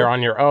got there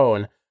on your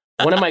own.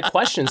 One of my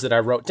questions that I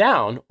wrote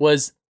down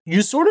was,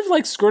 you sort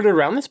of skirted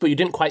around this, but you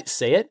didn't quite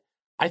say it.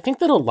 I think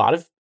that a lot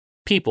of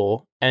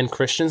people, and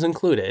Christians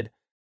included,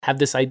 have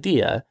this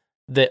idea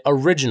that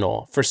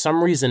original, for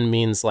some reason,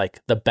 means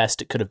the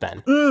best it could have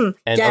been.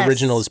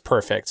 Original is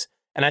perfect.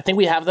 And I think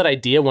we have that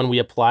idea when we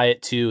apply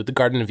it to the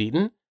Garden of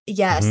Eden.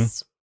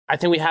 Yes. I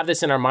think we have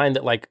this in our mind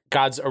that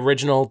God's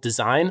original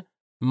design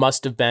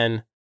must have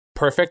been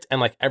perfect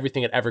and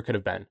everything it ever could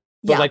have been.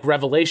 But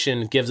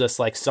Revelation gives us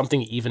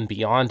something even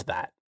beyond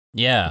that.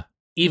 Yeah.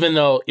 Even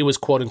though it was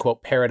quote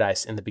unquote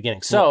paradise in the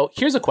beginning. So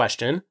here's a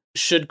question.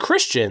 Should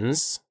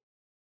Christians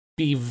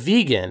be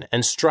vegan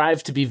and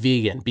strive to be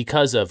vegan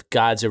because of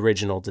God's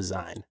original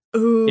design?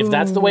 Ooh. If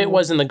that's the way it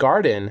was in the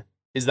garden,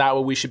 is that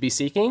what we should be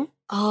seeking?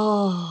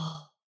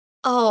 I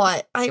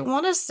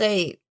want to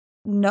say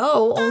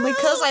no, only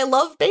because I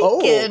love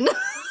bacon.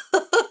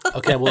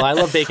 Okay, well, I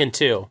love bacon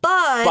too.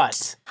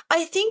 But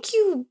I think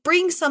you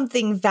bring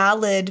something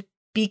valid,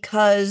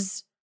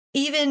 because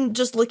even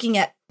just looking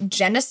at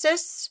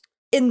Genesis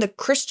in the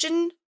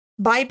Christian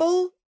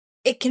Bible,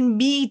 it can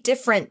be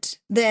different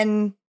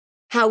than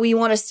how we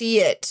want to see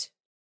it.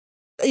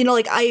 You know,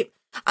 like I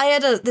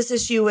had this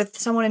issue with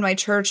someone in my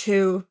church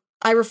who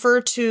I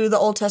refer to the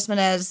Old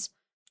Testament as,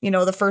 you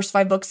know, the first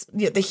 5 books,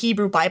 the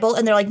Hebrew Bible.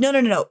 And they're like,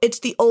 no, it's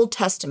the Old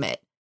Testament.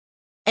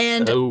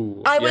 And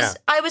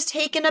I was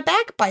taken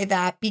aback by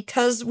that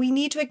because we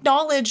need to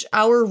acknowledge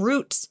our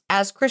roots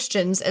as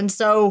Christians. And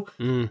so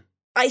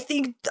I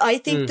think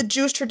the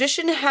Jewish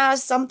tradition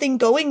has something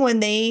going when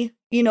they,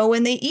 you know,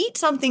 when they eat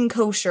something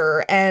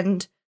kosher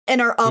and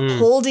are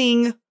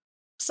upholding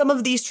some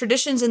of these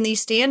traditions and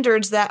these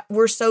standards that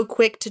we're so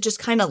quick to just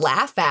kind of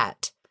laugh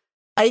at.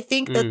 I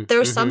think that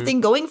there's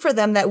something going for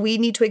them that we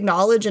need to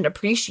acknowledge and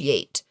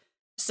appreciate.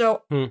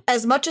 So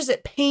as much as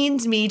it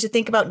pains me to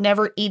think about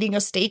never eating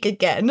a steak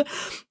again,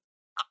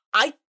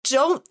 I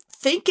don't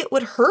think it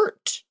would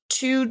hurt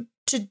to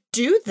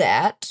do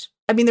that.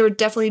 I mean, there would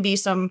definitely be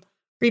some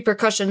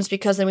repercussions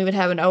because then we would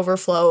have an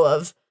overflow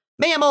of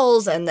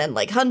mammals and then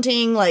like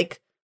hunting,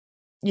 like,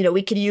 you know,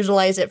 we could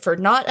utilize it for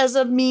not as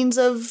a means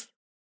of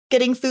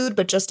getting food,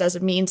 but just as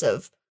a means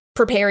of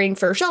preparing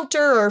for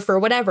shelter or for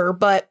whatever.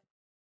 But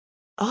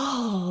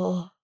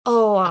I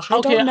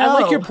don't know.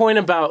 I like your point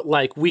about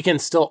like we can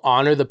still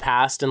honor the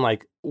past and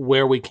like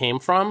where we came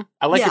from.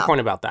 I like your point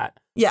about that.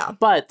 Yeah.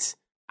 But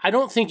I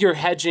don't think you're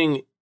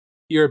hedging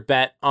your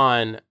bet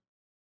on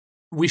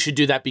we should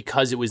do that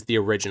because it was the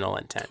original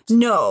intent.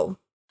 No,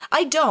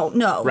 I don't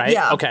know. Right?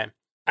 Yeah. Okay.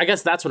 I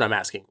guess that's what I'm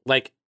asking.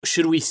 Like,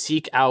 should we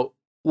seek out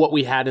what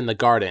we had in the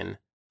garden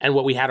and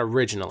what we had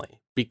originally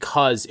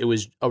because it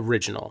was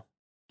original?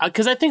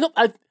 Because I think,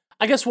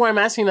 I guess why I'm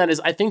asking that is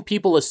I think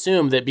people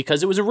assume that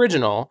because it was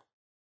original,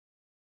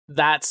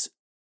 that's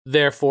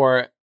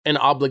therefore an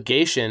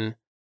obligation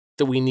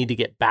that we need to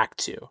get back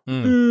to.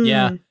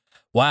 Yeah.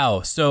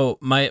 Wow. So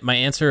my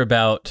answer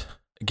about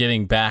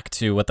getting back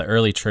to what the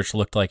early church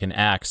looked like in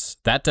Acts,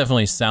 that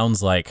definitely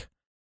sounds like,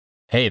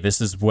 hey, this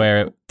is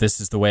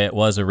the way it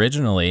was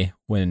originally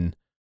when,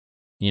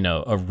 you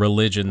know, a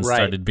religion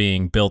started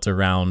being built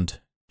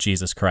around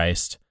Jesus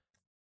Christ.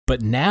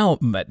 But now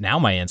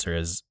my answer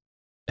is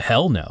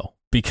hell no,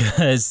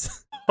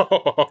 because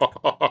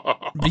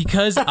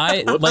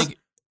I like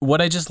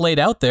what I just laid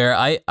out there.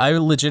 I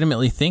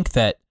legitimately think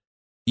that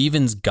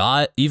even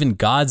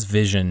God's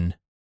vision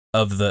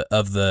of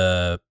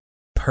the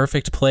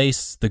perfect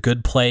place, the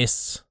good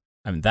place.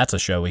 I mean, that's a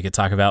show we could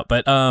talk about,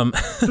 but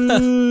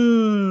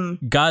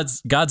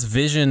God's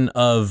vision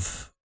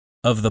of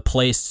the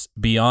place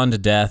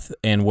beyond death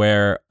and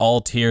where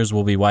all tears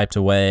will be wiped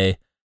away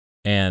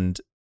and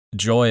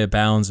joy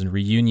abounds and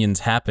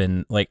reunions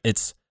happen. Like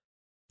it's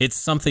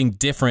something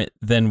different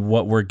than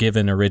what we're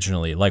given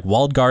originally. Like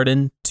walled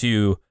garden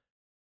to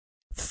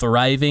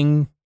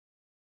thriving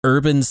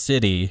urban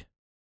city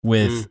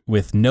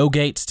with no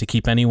gates to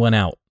keep anyone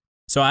out.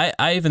 So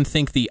I even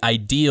think the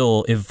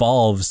ideal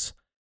evolves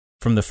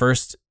from the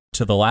first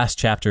to the last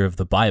chapter of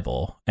the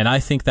Bible. And I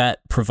think that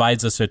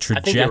provides us a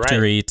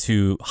trajectory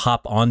to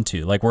hop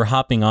onto. Like we're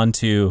hopping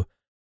onto,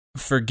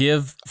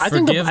 forgive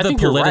the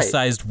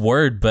politicized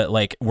word, but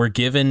like we're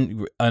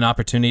given an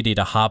opportunity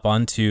to hop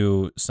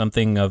onto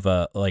something of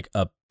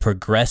a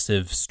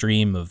progressive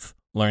stream of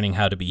learning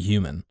how to be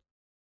human.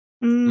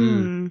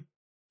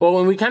 Well,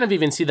 when we kind of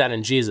even see that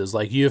in Jesus,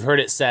 like you've heard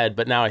it said,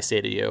 but now I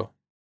say to you,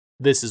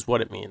 this is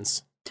what it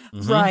means.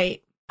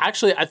 Right.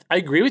 Actually, I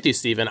agree with you,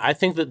 Stephen. I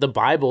think that the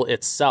Bible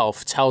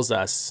itself tells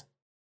us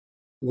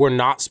we're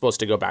not supposed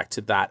to go back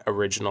to that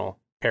original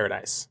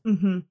paradise.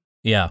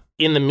 Yeah.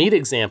 In the meat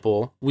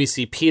example, we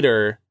see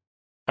Peter.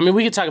 I mean,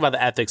 we could talk about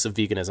the ethics of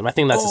veganism. I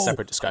think that's a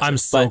separate discussion. I'm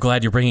so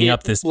glad you're bringing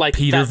up this like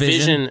Peter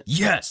vision.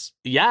 Yes.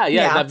 Yeah.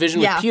 That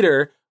vision with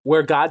Peter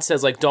where God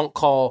says, like, don't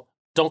call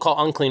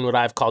unclean what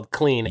I've called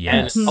clean.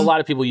 Yes. And a lot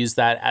of people use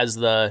that as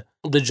the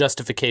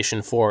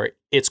justification for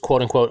it's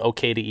quote unquote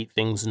okay to eat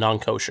things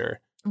non-kosher.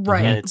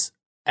 Right. And it's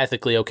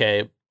ethically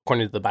okay,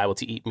 according to the Bible,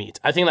 to eat meat.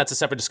 I think that's a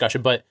separate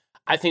discussion, but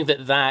I think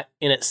that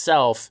in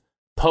itself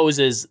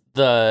poses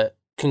the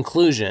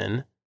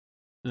conclusion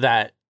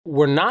that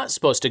we're not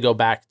supposed to go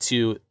back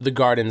to the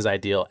garden's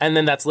ideal. And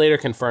then that's later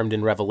confirmed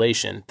in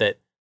Revelation that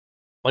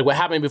like what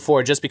happened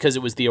before, just because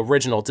it was the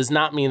original does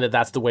not mean that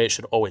that's the way it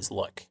should always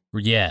look.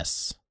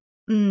 Yes.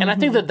 And I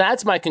think that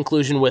that's my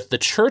conclusion with the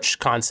church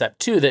concept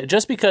too, that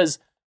just because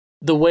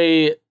the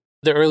way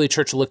the early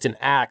church looked in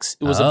Acts,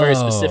 it was a very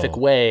specific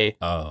way.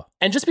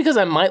 And just because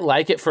I might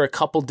like it for a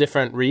couple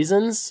different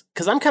reasons,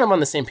 because I'm kind of on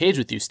the same page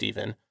with you,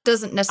 Stephen.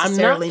 Doesn't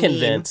necessarily I'm not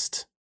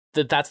convinced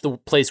that that's the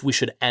place we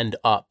should end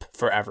up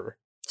forever.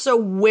 So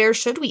where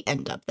should we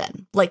end up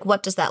then? Like,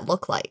 what does that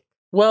look like?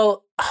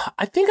 Well,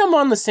 I think I'm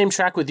on the same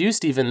track with you,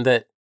 Stephen,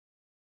 that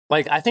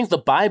like, I think the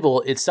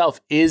Bible itself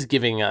is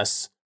giving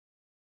us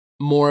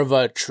more of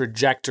a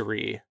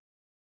trajectory,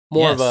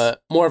 more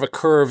of a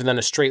curve than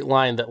a straight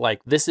line that like,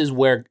 this is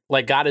where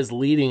like God is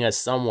leading us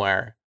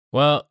somewhere.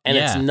 Well, and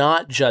it's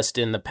not just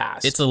in the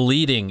past. It's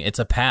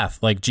a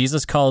path. Like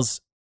Jesus calls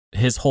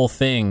his whole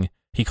thing,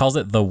 he calls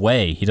it the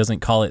way. He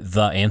doesn't call it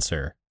the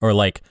answer. or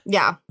like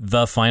Yeah.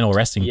 the final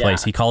resting Yeah.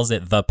 place. He calls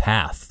it the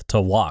path to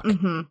walk.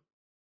 Mm-hmm.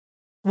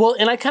 Well,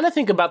 and I kind of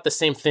think about the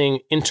same thing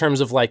in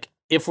terms of like,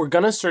 if we're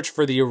going to search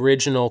for the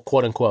original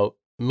quote unquote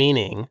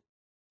meaning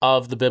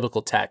of the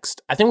biblical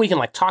text, I think we can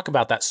like talk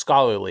about that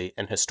scholarly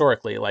and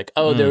historically. Like,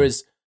 oh, there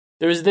is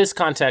this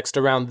context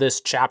around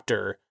this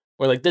chapter,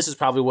 or like this is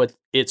probably what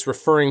it's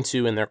referring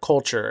to in their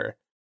culture.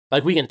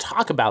 Like we can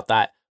talk about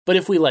that. But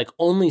if we like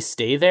only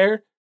stay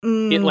there,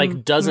 it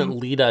like doesn't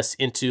lead us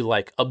into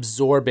like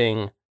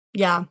absorbing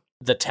Yeah.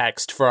 the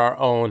text for our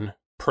own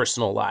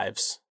personal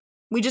lives.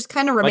 We just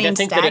kind of Like, I remain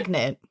think that it-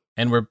 stagnant.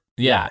 And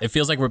it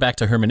feels like we're back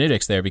to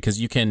hermeneutics there, because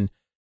you can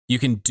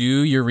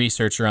do your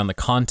research around the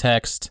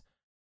context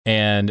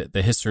and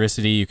the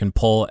historicity. You can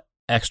pull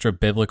extra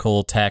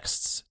biblical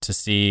texts to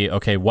see,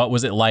 okay, what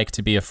was it like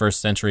to be a first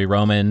century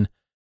Roman?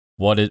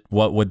 What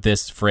would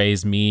this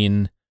phrase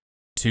mean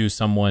to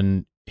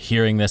someone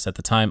hearing this at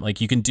the time? Like,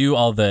 you can do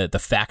all the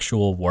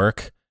factual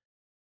work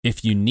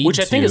if you need to. Which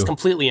I think is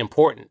completely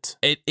important.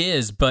 It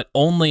is, but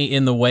only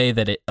in the way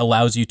that it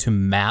allows you to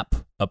map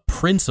a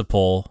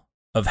principle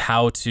of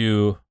how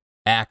to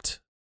act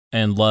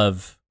and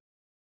love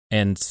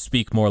and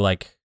speak more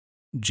like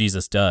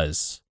Jesus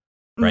does,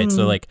 right?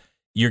 So like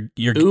you're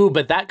Ooh,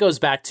 but that goes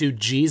back to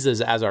Jesus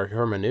as our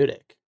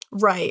hermeneutic,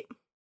 Right.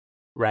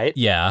 right?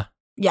 yeah,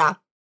 Yeah.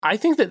 I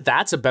think that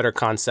that's a better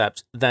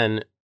concept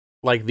than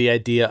like the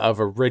idea of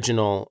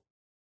original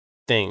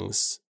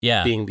things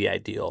yeah, being the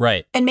ideal.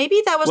 right. And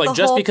maybe that was Like the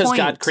just whole because point.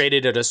 God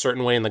created it a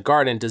certain way in the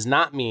garden does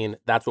not mean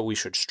that's what we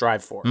should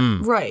strive for.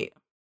 Mm. Right.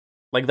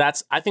 Like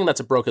I think that's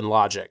a broken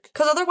logic.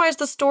 Because otherwise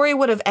the story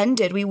would have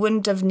ended. We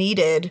wouldn't have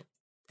needed,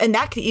 and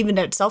that could even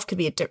in itself could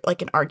be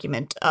like an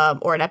argument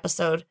or an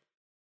episode.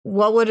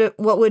 What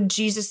would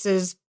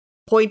Jesus's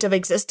point of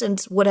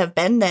existence would have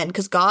been then?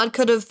 Because God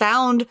could have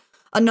found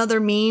another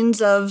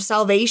means of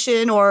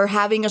salvation or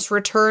having us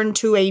return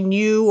to a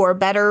new or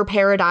better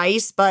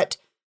paradise, but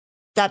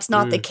that's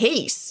not the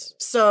case.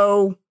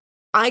 So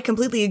I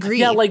completely agree.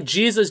 Yeah, like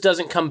Jesus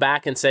doesn't come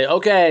back and say,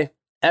 okay,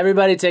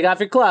 everybody take off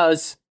your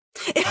clothes.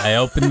 I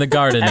opened the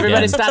garden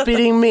Everybody again. stop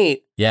eating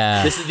meat.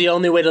 Yeah, This is the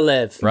only way to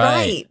live.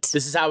 right.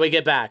 This is how we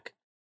get back.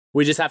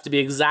 We just have to be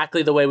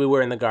exactly the way we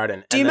were in the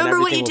garden. Do you and then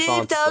remember what you everything will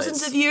fall did into thousands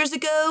place. of years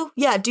ago?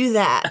 Yeah, do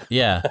that.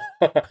 Yeah,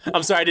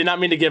 I'm sorry, I did not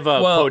mean to give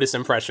a Well- POTUS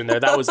impression there.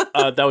 That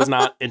was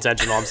not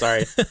intentional. I'm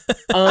sorry.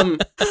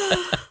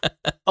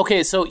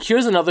 Okay, so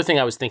here's another thing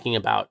I was thinking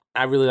about.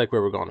 I really like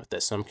where we're going with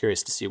this, so I'm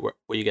curious to see what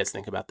you guys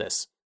think about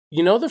this.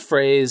 You know the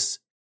phrase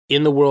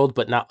 "in the world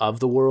but not of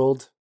the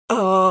world"?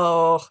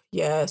 Oh,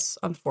 yes,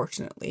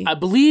 unfortunately. I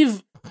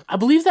believe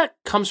that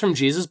comes from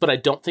Jesus, but I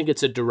don't think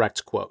it's a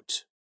direct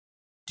quote.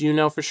 Do you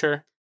know for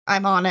sure?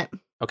 I'm on it.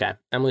 Okay,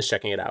 Emily's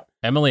checking it out.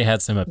 Emily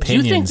had some you think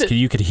opinions. that-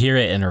 You could hear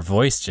it in her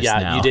voice just Yeah,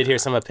 now. you did hear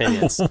some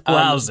opinions.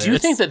 Wowzers. Do you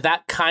think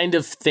that kind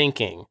of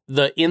thinking,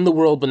 the in the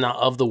world but not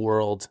of the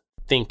world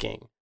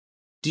thinking,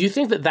 do you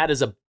think that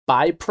is a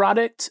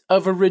byproduct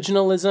of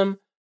originalism,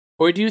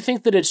 or do you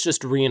think that it's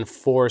just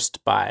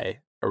reinforced by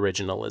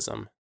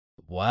originalism?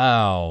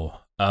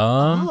 Wow.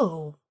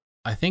 Oh.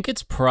 I think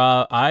it's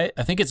I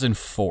think it's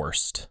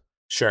enforced.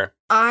 Sure.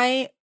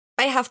 I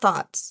have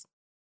thoughts.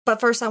 But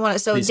first I want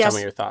to Please tell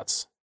me your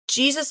thoughts.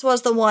 Jesus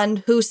was the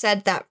one who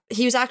said that.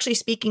 He was actually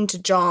speaking to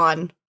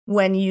John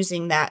when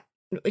using that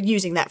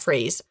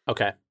phrase.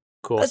 Okay,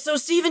 cool. So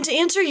Stephen, to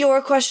answer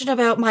your question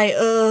about my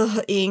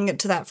ing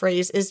to that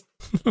phrase is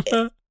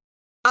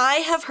I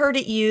have heard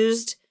it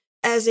used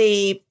as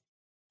a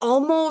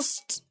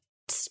almost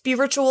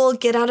spiritual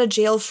get out of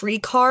jail free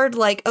card,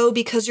 like, oh,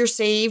 because you're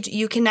saved,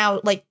 you can now,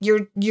 like,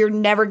 you're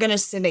never gonna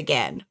sin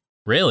again.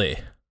 Really?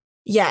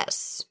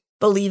 Yes,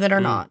 believe it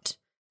or not.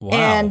 Wow.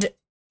 And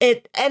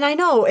I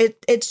know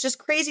it's just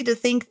crazy to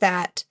think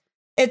that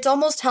it's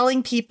almost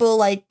telling people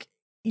like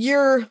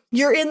you're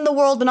in the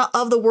world but not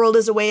of the world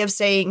as a way of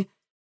saying,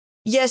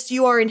 yes,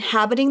 you are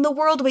inhabiting the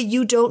world, but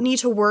you don't need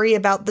to worry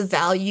about the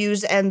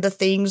values and the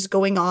things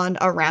going on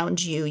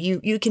around you.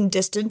 You can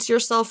distance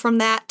yourself from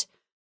that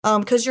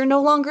because you're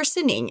no longer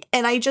sinning.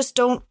 And I just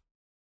don't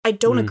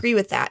agree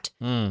with that.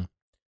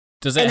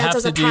 Does it And have that's to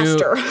as a do?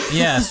 pastor.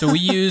 Yeah. So we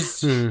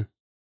used an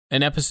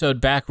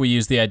episode back. We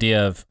used the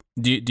idea of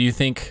do you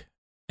think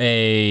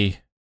a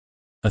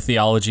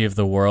theology of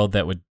the world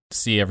that would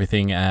see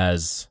everything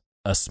as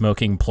a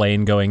smoking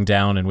plane going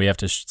down, and we have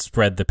to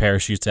spread the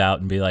parachutes out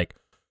and be like,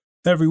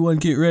 everyone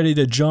get ready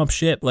to jump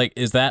ship. Like,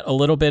 is that a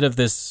little bit of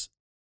this?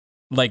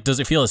 Like, does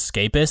it feel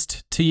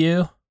escapist to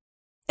you?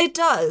 It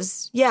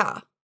does, yeah.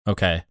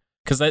 Okay,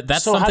 because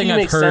that's so something how do you I've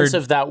make heard. sense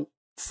of that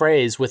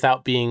phrase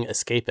without being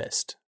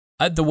escapist?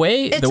 The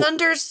way It's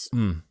under.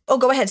 Oh,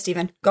 go ahead,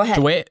 Stephen. Go ahead.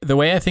 the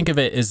way I think of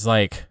it is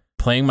like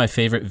playing my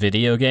favorite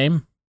video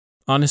game.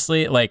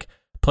 Honestly, like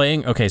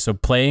playing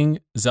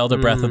Zelda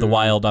Breath of the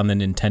Wild on the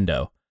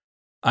Nintendo.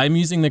 I'm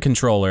using the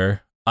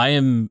controller. I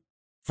am,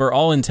 for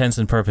all intents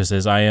and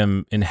purposes, I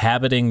am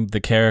inhabiting the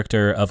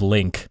character of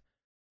Link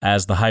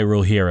as the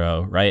Hyrule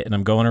hero, right? And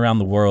I'm going around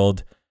the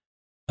world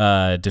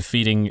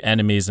defeating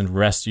enemies and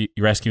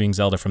rescuing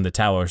Zelda from the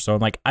tower. So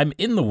I'm like, I'm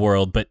in the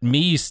world, but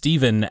me,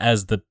 Steven,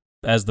 as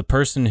the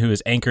person who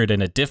is anchored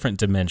in a different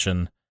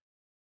dimension,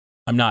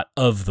 I'm not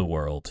of the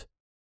world.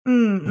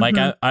 Mm-hmm. Like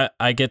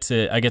I get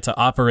to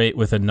operate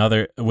with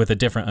a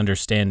different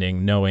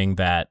understanding, knowing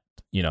that,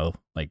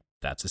 like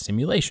that's a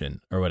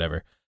simulation or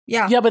whatever.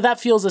 Yeah. Yeah, but that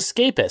feels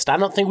escapist. I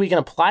don't think we can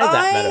apply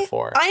that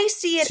metaphor I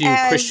see it to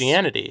as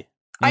Christianity.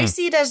 I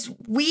see it as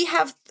we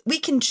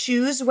can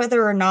choose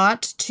whether or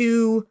not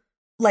to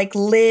like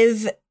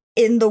live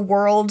in the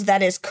world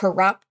that is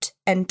corrupt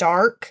and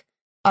dark.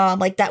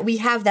 Like that we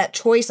have that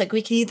choice. Like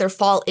we can either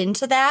fall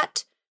into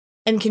that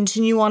and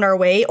continue on our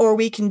way, or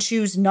we can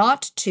choose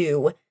not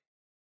to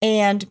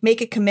and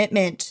make a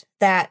commitment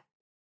that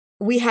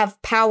we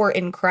have power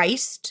in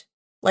Christ.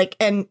 Like,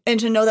 and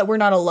to know that we're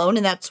not alone,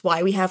 and that's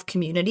why we have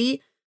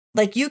community.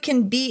 Like, you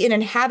can be an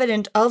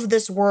inhabitant of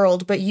this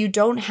world, but you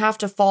don't have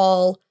to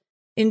fall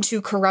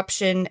into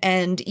corruption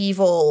and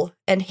evil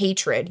and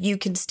hatred. You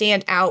can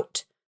stand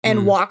out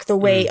and walk the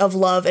way of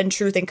love and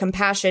truth and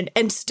compassion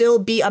and still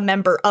be a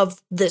member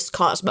of this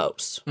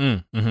cosmos.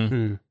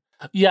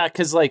 Yeah,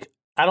 because, like,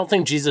 I don't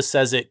think Jesus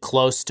says it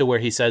close to where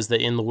he says the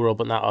in the world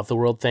but not of the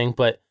world thing.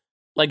 But,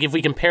 like, if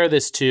we compare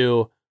this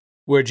to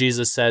where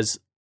Jesus says,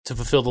 to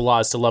fulfill the law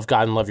is to love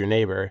God and love your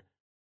neighbor.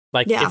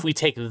 Like, if we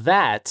take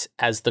that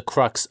as the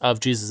crux of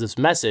Jesus'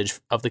 message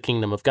of the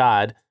kingdom of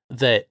God,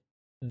 that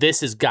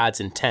this is God's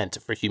intent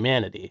for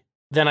humanity,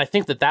 then I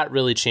think that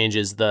really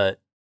changes the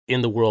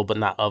in the world but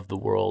not of the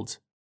world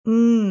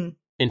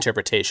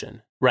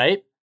interpretation,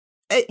 right?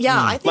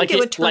 I think it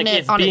would turn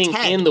it on its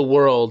head. Being in the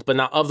world but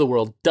not of the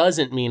world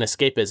doesn't mean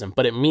escapism,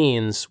 but it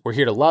means we're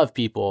here to love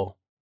people,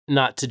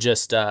 not to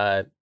just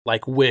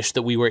wish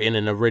that we were in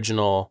an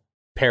original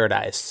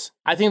paradise.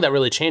 I think that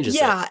really changes it.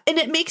 Yeah, and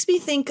it makes me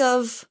think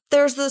of,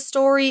 there's the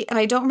story, and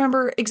I don't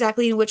remember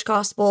exactly in which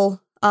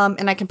gospel,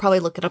 and I can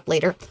probably look it up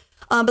later,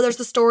 but there's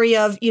the story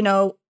of,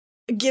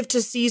 give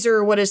to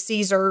Caesar what is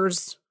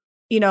Caesar's.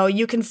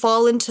 You can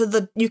fall into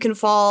the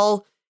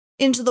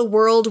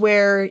world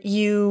where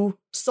you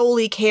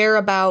solely care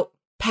about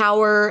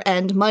power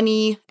and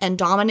money and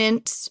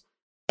dominance,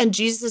 and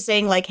Jesus is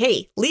saying, like,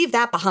 hey, leave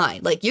that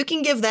behind. Like, you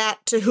can give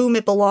that to whom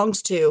it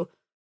belongs to.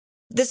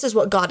 This is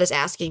what God is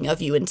asking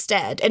of you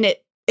instead. And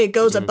it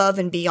goes above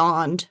and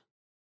beyond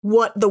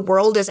what the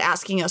world is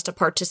asking us to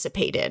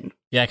participate in.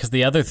 Yeah, because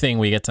the other thing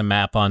we get to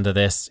map onto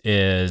this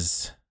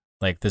is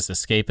like this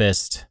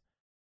escapist.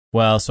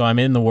 Well, so I'm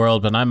in the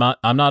world, but I'm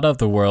not of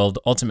the world.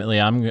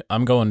 Ultimately,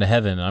 I'm going to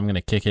heaven, and I'm going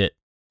to kick it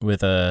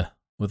with a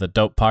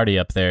dope party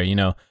up there.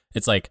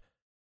 It's like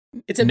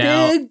it's a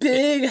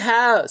big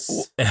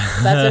house.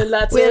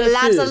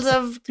 Lots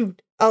of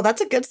food. Oh, that's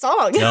a good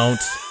song. Don't.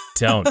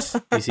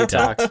 DC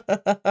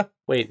Talk.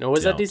 Wait, no,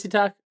 was that DC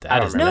Talk? I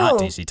don't remember. Not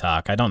DC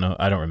Talk. I don't know.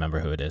 I don't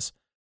remember who it is.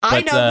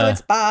 I know who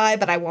it's by,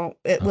 but I won't.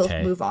 We'll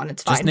move on.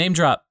 It's fine. Just name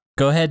drop.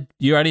 Go ahead.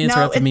 You already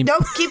interrupted me. No,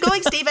 keep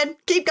going, Steven.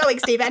 Keep going,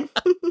 Steven.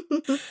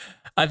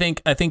 I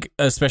think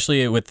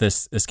especially with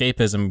this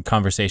escapism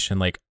conversation,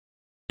 like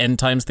end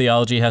times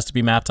theology has to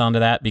be mapped onto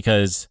that,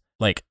 because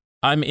like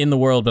I'm in the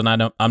world, but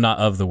I'm not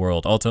of the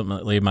world.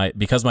 Ultimately,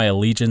 because my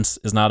allegiance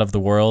is not of the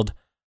world,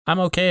 I'm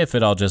okay if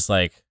it all just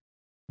like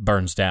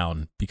burns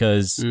down,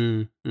 because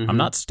I'm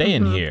not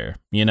staying here,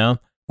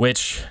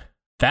 which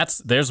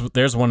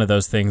there's one of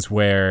those things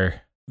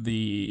where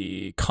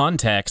the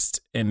context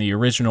and the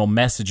original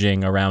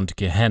messaging around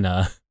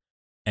Gehenna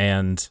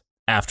and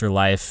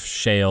afterlife,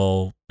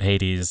 Sheol,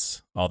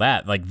 Hades, all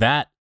that, like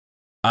that,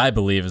 I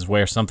believe is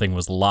where something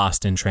was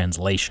lost in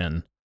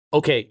translation.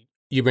 Okay,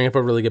 you bring up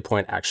a really good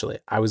point, actually.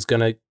 I was going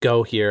to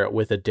go here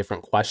with a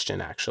different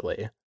question,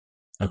 actually.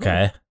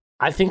 Okay.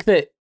 I think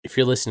that if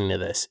you're listening to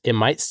this, it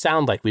might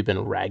sound like we've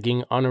been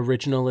ragging on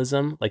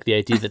originalism, like the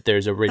idea that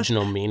there's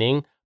original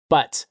meaning,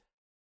 but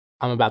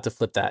I'm about to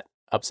flip that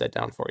upside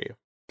down for you.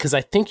 Because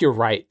I think you're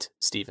right,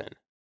 Stephen,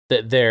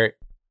 that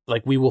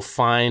we will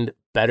find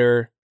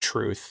better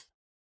truth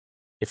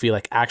if we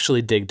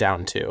actually dig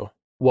down to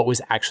what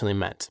was actually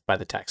meant by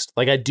the text.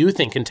 Like, I do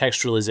think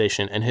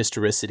contextualization and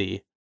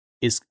historicity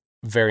is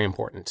very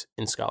important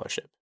in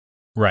scholarship.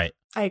 Right.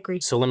 I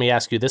agree. So let me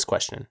ask you this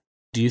question.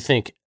 Do you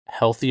think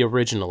healthy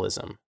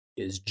originalism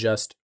is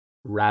just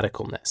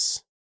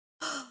radicalness?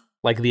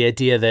 Like the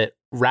idea that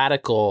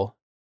radical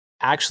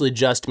actually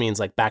just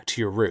means back to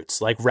your roots.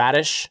 Like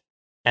radish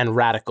and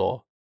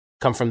radical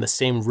come from the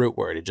same root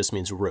word. It just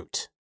means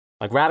root.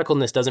 Like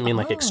radicalness doesn't mean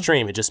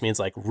extreme. It just means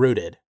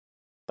rooted,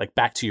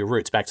 back to your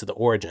roots, back to the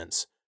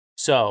origins.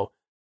 So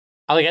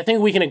I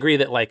think we can agree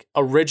that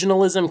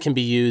originalism can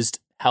be used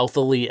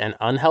healthily and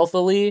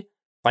unhealthily.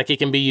 It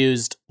can be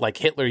used like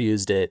Hitler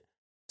used it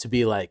to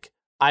be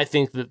I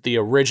think that the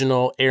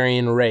original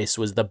Aryan race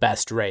was the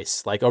best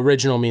race.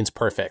 Original means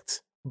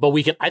perfect. But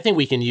I think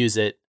we can use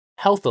it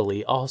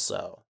healthily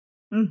also.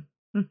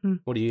 Mm-hmm.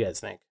 What do you guys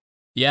think?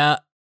 Yeah.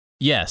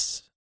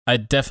 Yes. I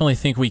definitely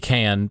think we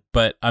can,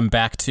 but I'm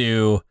back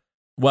to,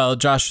 well,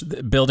 Josh,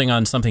 building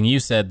on something you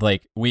said,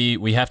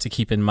 we have to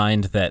keep in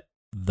mind that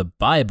the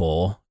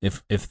Bible,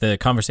 if the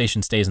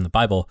conversation stays in the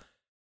Bible,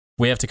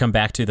 we have to come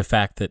back to the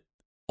fact that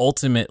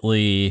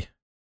ultimately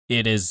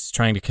it is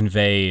trying to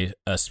convey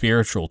a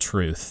spiritual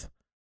truth.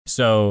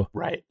 So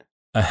Right.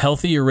 a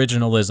healthy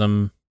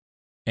originalism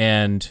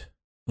and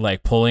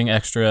like pulling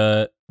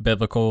extra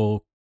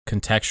biblical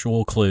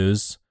contextual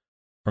clues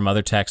from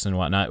other texts and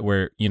whatnot,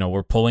 where, you know,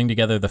 we're pulling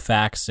together the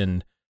facts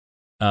and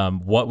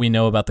what we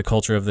know about the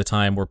culture of the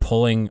time. We're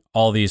pulling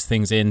all these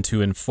things in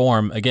to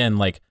inform, again,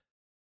 like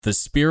the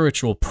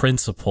spiritual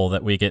principle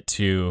that we get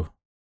to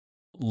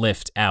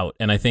lift out.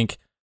 And I think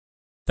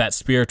that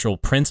spiritual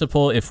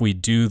principle, if we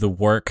do the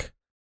work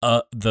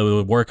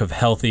of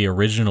healthy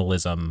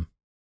originalism,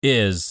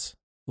 is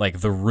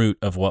like the root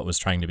of what was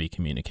trying to be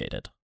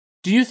communicated.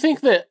 Do you think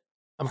that,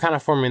 I'm kind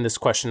of forming this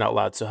question out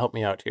loud, so help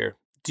me out here.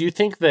 Do you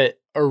think that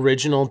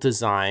original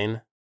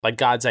design, like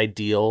God's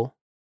ideal,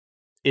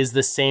 is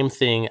the same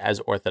thing as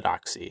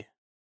orthodoxy?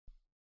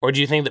 Or do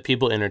you think that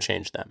people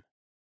interchange them?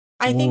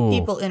 I think Ooh.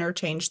 people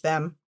interchange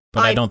them.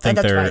 But I don't think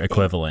that's what I they're think.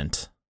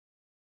 equivalent.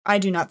 I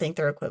do not think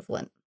they're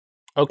equivalent.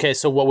 Okay,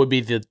 so what would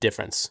be the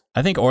difference?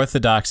 I think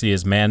orthodoxy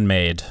is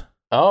man-made.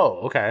 Oh,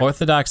 okay.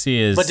 Orthodoxy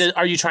is But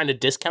are you trying to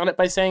discount it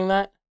by saying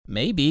that?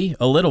 maybe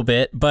a little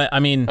bit, but I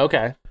mean,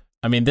 Okay.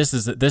 this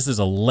is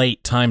a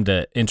late time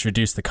to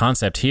introduce the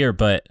concept here,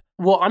 but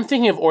Well, I'm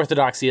thinking of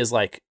orthodoxy as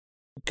like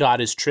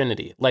God is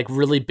Trinity, like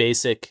really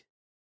basic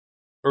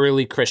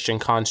early Christian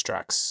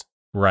constructs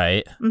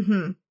right.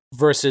 Mm-hmm.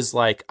 versus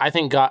like I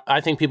think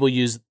people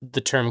use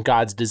the term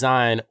God's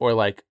design or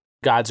like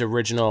God's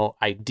original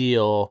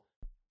ideal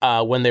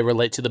when they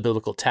relate to the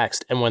biblical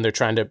text and when they're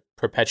trying to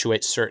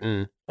perpetuate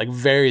certain like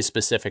very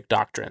specific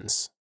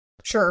doctrines.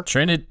 Sure.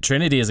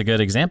 Trinity is a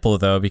good example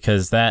though,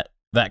 because that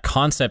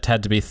concept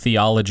had to be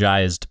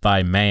theologized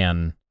by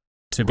man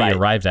to be Right.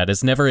 arrived at.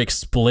 It's never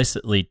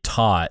explicitly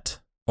taught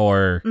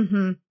or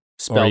Mm-hmm.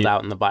 Spelled you-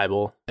 out in the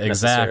Bible.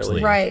 exactly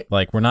necessarily. Right.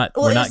 like we're not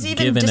Well, we're it not was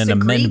even given an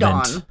disagreed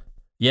amendment. on.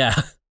 Yeah.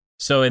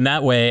 So in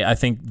that way, I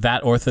think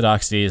that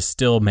orthodoxy is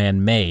still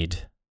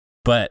man-made,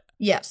 but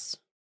Yes.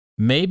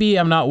 maybe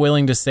I'm not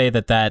willing to say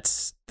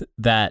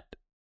that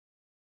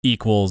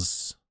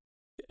equals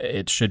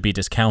it should be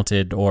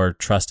discounted or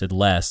trusted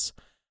less,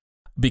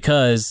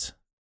 because,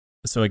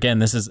 so again,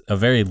 this is a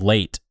very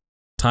late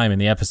time in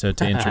the episode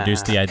to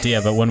introduce the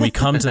idea, but when we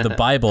come to the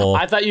Bible,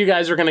 I thought you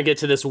guys were going to get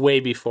to this way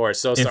before,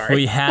 so if sorry.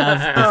 we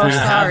have Oh, a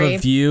sorry.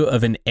 view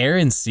of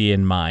inerrancy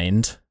in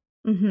mind,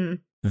 Mm-hmm.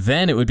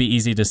 then it would be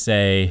easy to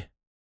say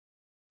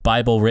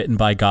Bible written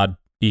by God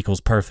equals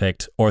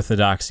perfect,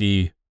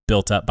 orthodoxy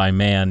built up by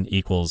man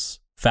equals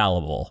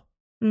fallible.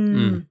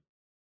 Mm.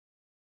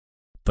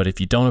 But if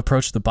you don't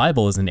approach the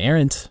Bible as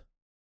inerrant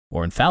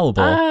or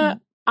infallible, I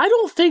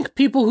don't think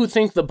people who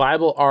think the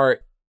Bible are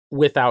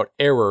without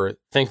error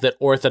think that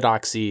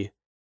orthodoxy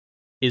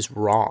is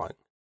wrong.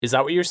 Is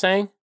that what you're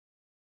saying?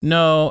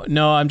 no,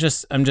 I'm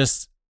just,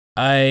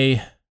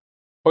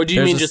 Or do you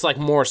There's mean a- just like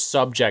more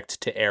subject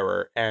to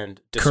error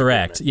and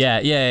correct.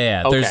 disagreement?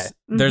 Yeah.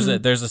 Okay.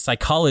 There's a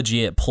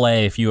psychology at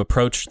play if you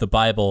approach the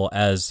Bible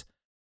as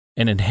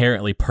an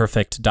inherently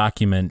perfect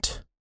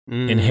document,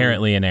 Mm.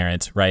 inherently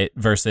inerrant, right?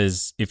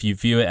 Versus if you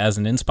view it as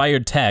an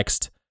inspired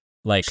text,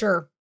 like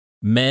Sure.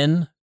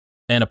 men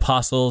and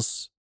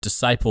apostles,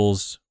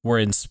 disciples were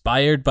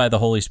inspired by the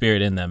Holy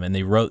Spirit in them, and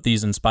they wrote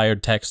these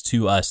inspired texts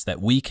to us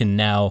that we can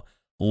now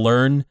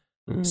learn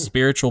Mm.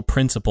 spiritual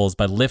principles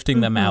by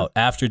lifting them Mhm. out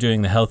after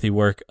doing the healthy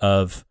work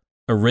of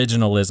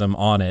originalism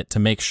on it to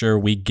make sure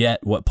we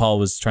get what Paul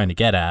was trying to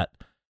get at,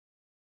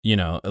 you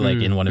know, like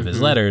in one of his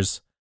Mhm.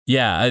 letters.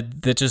 Yeah,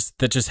 that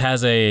just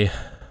has a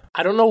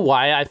I don't know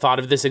why I thought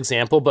of this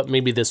example, but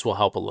maybe this will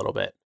help a little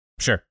bit.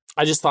 sure.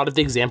 I just thought of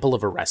the example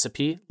of a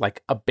recipe,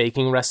 like a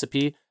baking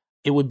recipe.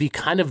 It would be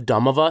kind of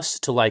dumb of us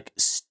to like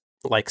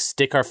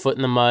stick our foot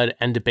in the mud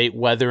and debate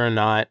whether or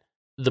not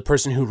the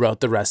person who wrote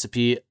the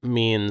recipe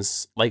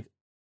means like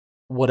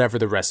whatever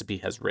the recipe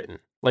has written.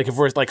 Like if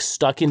we're like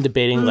stuck in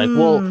debating like,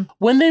 well,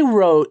 when they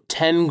wrote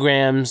 10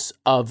 grams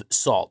of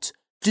salt,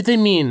 did they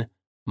mean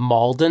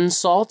Malden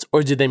salt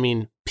or did they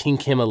mean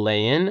pink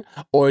Himalayan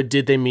or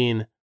did they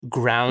mean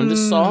ground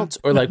salt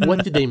or like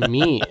what did they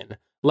mean?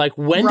 Like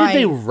when did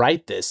they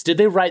write this? Did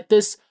they write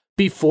this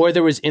before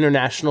there was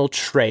international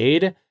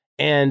trade?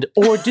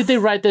 Or did they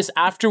write this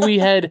after we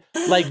had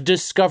like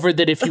discovered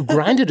that if you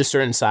grind it a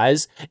certain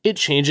size, it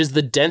changes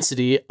the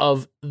density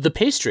of the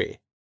pastry?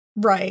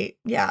 Right.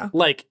 Yeah.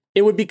 Like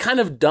it would be kind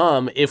of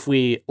dumb if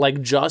we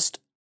like just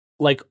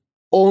like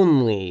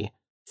only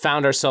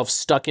found ourselves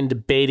stuck in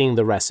debating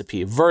the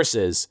recipe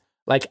versus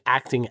like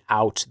acting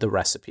out the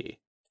recipe.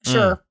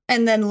 Sure.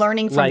 And then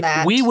learning from Like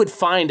that. we would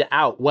find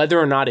out whether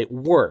or not it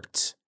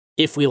worked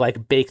if we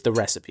like bake the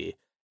recipe.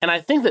 And I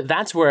think that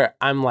that's where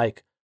I'm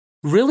like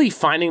really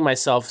finding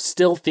myself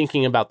still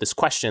thinking about this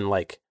question.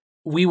 Like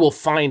we will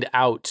find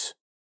out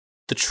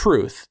the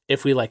truth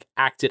if we like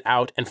act it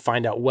out and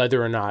find out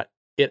whether or not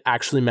it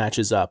actually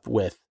matches up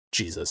with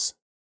Jesus.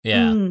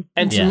 Yeah. Mm.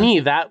 And to Yeah. me,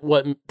 that's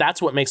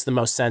what makes the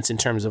most sense in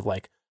terms of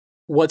like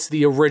what's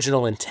the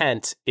original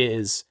intent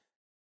is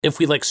if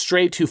we like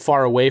stray too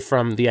far away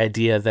from the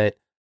idea that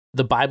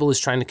the Bible is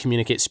trying to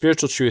communicate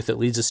spiritual truth that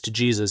leads us to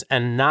Jesus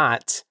and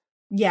not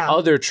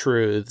other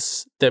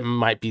truths that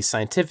might be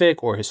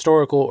scientific or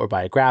historical or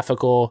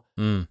biographical,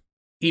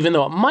 even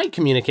though it might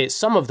communicate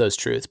some of those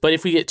truths. But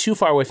if we get too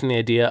far away from the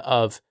idea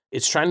of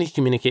it's trying to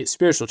communicate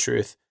spiritual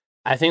truth,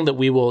 I think that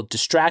we will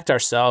distract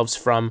ourselves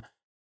from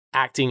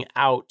acting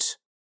out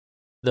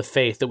the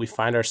faith that we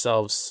find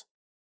ourselves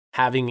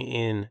having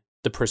in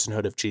the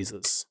personhood of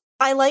Jesus.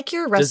 I like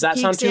your recipe Does that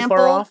sound example.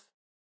 too far off?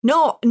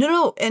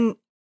 No. And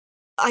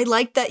I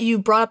like that you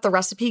brought up the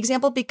recipe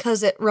example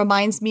because it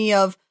reminds me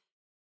of,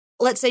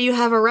 let's say you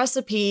have a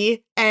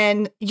recipe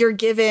and you're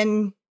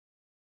given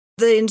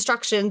the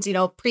instructions,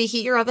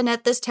 preheat your oven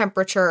at this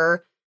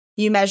temperature.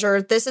 You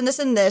measure this and this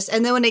and this.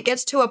 And then when it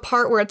gets to a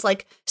part where it's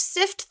like,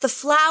 sift the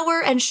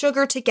flour and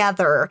sugar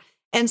together.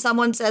 And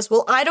someone says,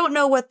 well, I don't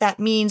know what that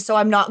means, so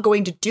I'm not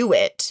going to do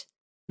it.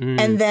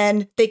 And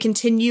then they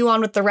continue on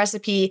with the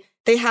recipe.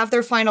 They have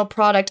their final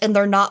product and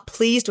they're not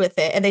pleased with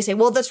it. And they say,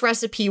 well, this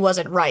recipe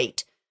wasn't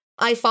right.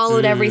 I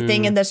followed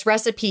everything in this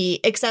recipe,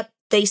 except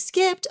they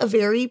skipped a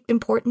very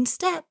important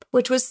step,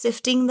 which was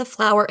sifting the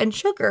flour and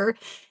sugar.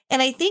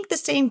 And I think the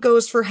same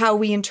goes for how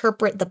we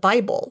interpret the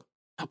Bible.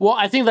 Well,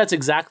 I think that's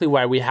exactly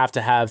why we have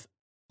to have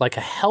like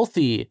a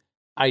healthy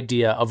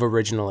idea of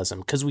originalism,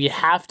 because we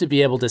have to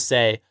be able to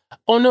say,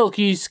 oh, no,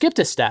 you skipped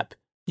a step.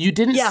 You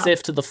didn't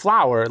sift the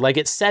flour. Like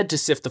it said to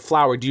sift the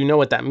flour. Do you know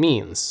what that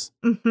means?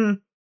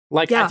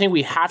 I think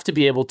we have to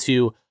be able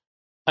to,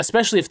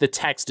 especially if the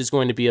text is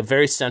going to be a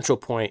very central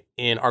point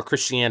in our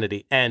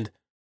Christianity. And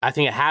I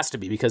think it has to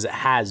be because it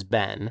has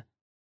been.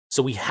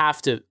 So we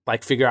have to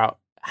like figure out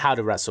how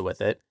to wrestle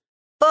with it.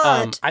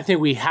 But I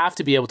think we have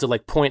to be able to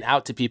like point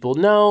out to people,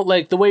 no,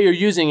 like the way you're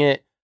using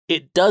it,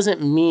 it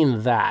doesn't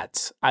mean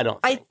that. I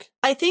don't think.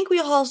 I think we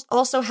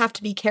also have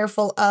to be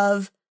careful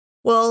of,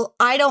 well,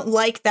 I don't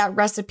like that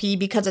recipe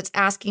because it's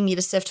asking me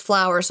to sift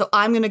flour, so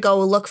I'm going to go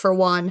look for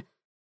one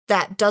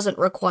that doesn't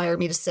require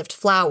me to sift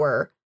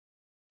flour.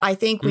 I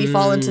think we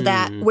fall into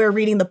that. We're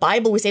reading the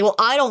Bible. We say, well,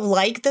 I don't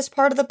like this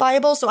part of the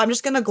Bible, so I'm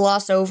just going to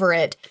gloss over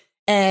it.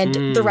 And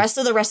the rest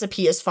of the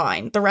recipe is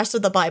fine. The rest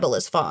of the Bible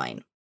is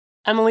fine.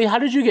 Emily, how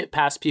did you get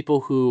past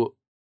people who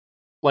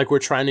like were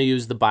trying to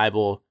use the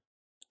Bible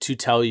to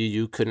tell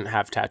you couldn't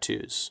have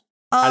tattoos?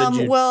 How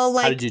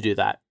did you do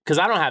that? Because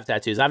I don't have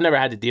tattoos. I've never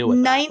had to deal with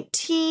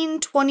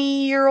 19,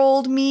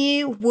 20-year-old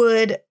me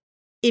would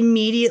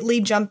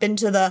immediately jump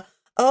into the,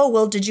 oh,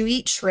 well, did you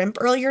eat shrimp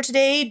earlier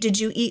today? Did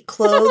you eat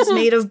clothes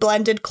made of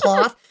blended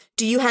cloth?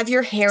 Do you have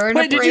your hair in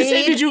a braid? Did you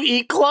say, did you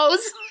eat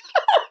clothes?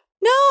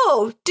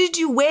 No. Did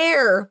you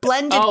wear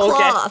blended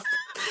cloth?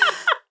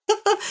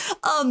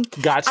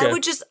 Gotcha.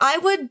 I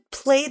would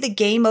play the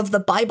game of the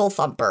Bible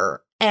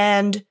thumper.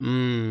 And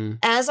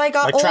as I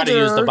got older, try to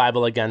use the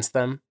Bible against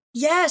them.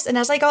 Yes. And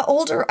as I got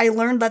older, I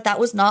learned that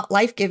was not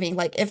life-giving.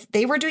 Like if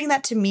they were doing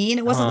that to me and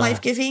it wasn't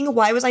life-giving,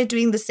 why was I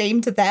doing the same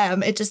to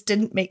them? It just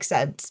didn't make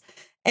sense.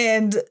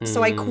 And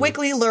so I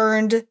quickly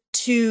learned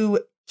to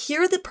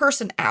hear the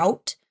person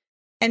out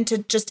and to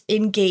just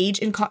engage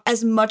in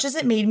as much as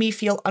it made me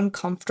feel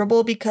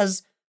uncomfortable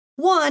because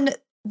one,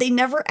 they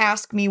never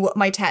ask me what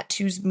my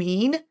tattoos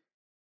mean.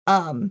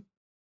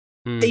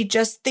 They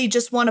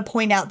just want to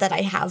point out that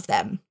I have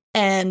them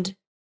and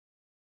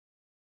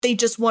they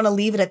just want to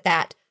leave it at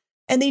that.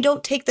 And they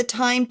don't take the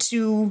time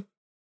to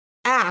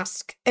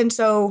ask. And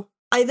so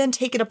I then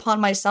take it upon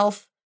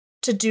myself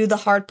to do the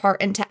hard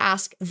part and to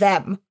ask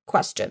them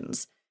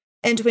questions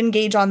and to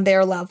engage on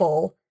their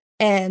level.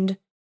 And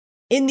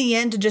in the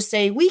end, to just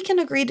say, we can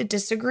agree to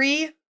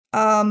disagree.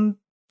 But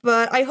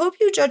I hope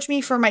you judge me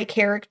for my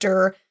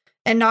character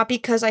and not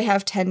because I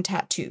have 10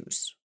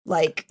 tattoos.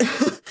 Like,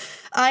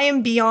 I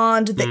am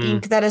beyond the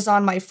ink that is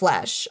on my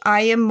flesh.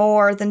 I am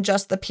more than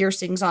just the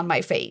piercings on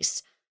my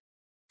face.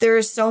 There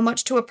is so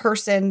much to a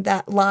person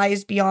that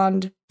lies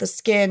beyond the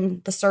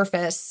skin, the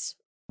surface.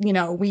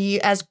 We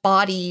as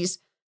bodies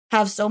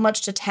have so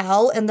much to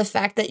tell. And the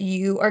fact that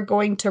you are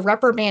going to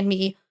reprimand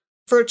me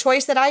for a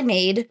choice that I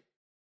made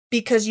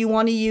because you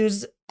want to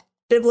use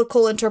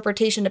biblical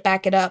interpretation to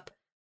back it up,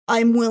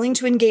 I'm willing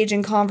to engage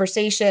in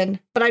conversation,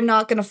 but I'm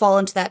not going to fall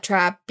into that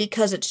trap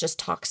because it's just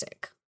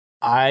toxic.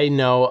 I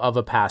know of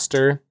a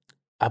pastor.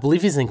 I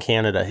believe he's in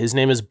Canada. His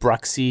name is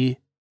Bruxy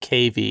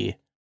KV.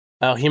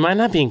 Oh, he might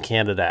not be in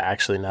Canada,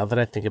 actually, now that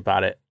I think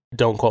about it.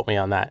 Don't quote me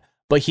on that.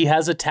 But he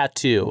has a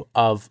tattoo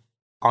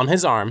on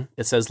his arm.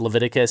 It says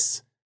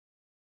Leviticus.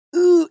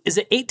 Is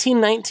it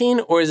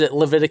 18:19 or is it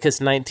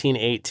Leviticus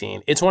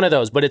 19:18? It's one of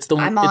those, but it's the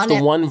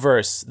one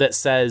verse that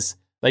says,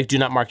 like, do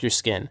not mark your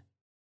skin.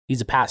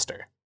 He's a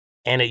pastor.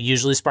 And it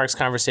usually sparks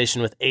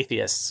conversation with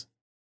atheists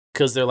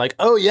because they're like,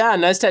 oh, yeah,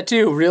 nice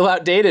tattoo. Real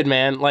outdated,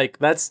 man. Like,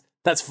 that's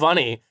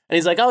funny. And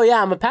he's like, oh,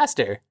 yeah, I'm a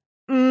pastor.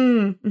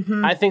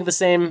 I think the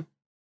same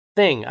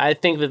thing. I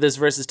think that this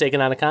verse is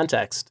taken out of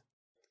context.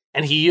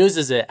 And he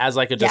uses it as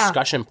like a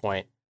discussion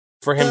point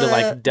for him to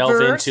like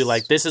delve into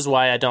like, this is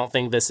why I don't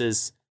think this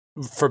is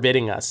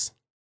forbidding us.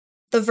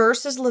 The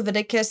verse is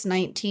Leviticus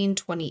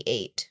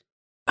 19:28.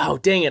 Oh,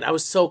 dang it. I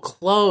was so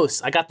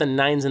close. I got the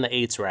 9s and the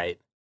 8s right.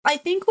 I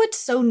think what's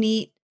so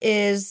neat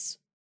is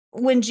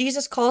when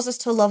Jesus calls us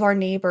to love our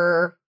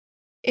neighbor,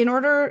 and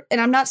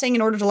I'm not saying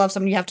in order to love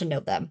someone, you have to know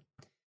them,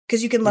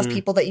 because you can love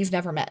people that you've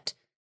never met.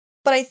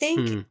 But I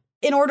think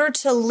in order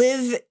to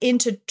live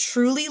into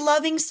truly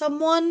loving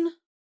someone,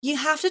 you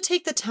have to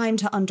take the time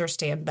to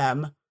understand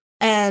them.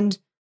 And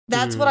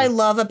that's what I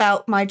love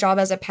about my job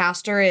as a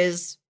pastor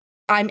is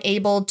I'm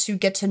able to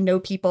get to know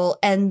people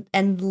and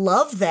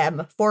love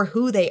them for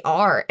who they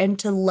are and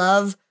to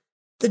love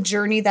the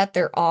journey that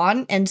they're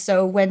on. And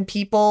so when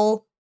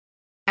people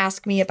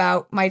ask me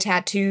about my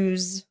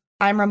tattoos,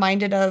 I'm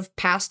reminded of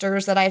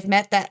pastors that I've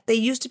met that they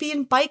used to be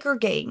in biker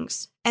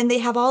gangs and they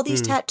have all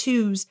these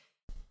tattoos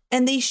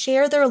and they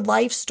share their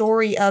life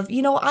story of,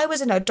 I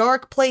was in a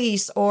dark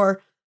place,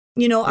 or,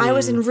 I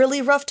was in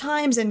really rough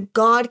times and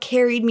God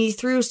carried me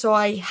through. So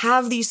I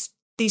have these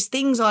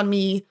things on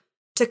me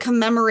to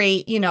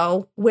commemorate,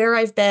 where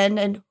I've been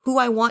and who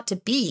I want to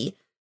be.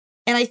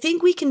 And I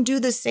think we can do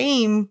the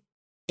same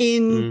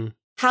in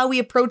how we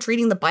approach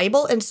reading the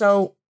Bible. And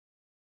so,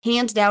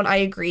 hands down, I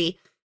agree.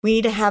 We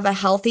need to have a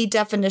healthy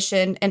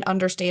definition and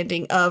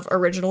understanding of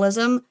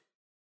originalism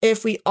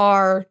if we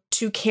are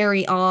to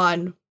carry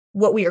on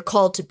what we are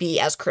called to be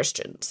as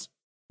Christians.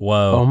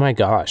 Whoa. Oh my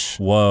gosh.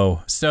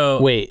 Whoa. So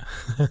wait,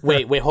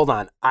 hold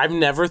on. I've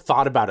never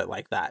thought about it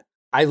like that.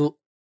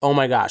 Oh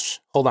my gosh.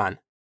 Hold on.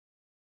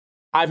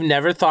 I've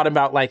never thought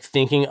about like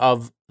thinking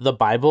of the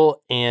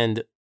Bible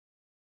and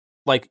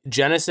like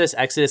Genesis,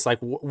 Exodus, like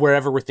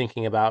wherever we're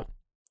thinking about.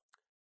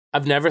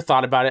 I've never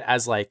thought about it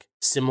as like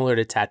similar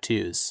to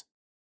tattoos.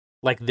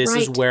 Like this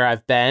is where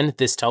I've been.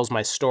 This tells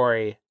my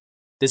story.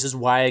 This is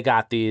why I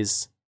got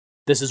these.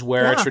 This is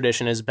where our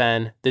tradition has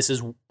been. This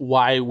is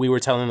why we were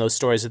telling those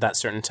stories at that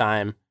certain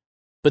time.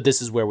 But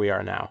this is where we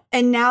are now.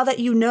 And now that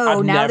you know,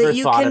 I've now never that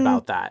you thought can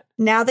about that.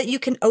 Now that you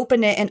can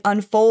open it and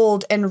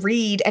unfold and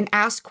read and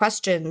ask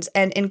questions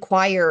and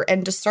inquire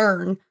and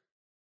discern,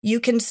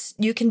 you can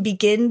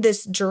begin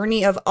this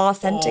journey of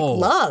authentic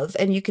love,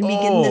 and you can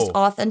begin this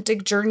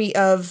authentic journey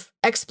of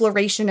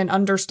exploration and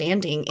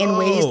understanding in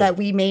ways that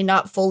we may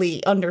not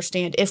fully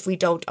understand if we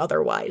don't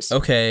otherwise.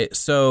 Okay,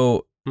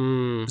 so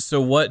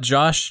what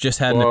Josh just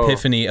had an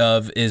epiphany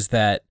of is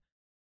that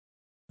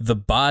the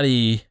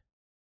body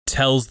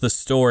tells the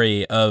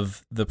story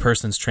of the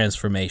person's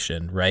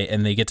transformation, right?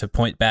 And they get to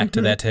point back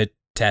to that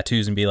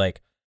tattoos and be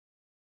like,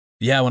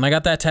 yeah, when I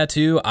got that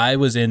tattoo, I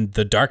was in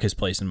the darkest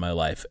place in my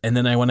life. And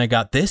then when I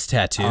got this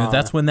tattoo,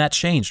 that's when that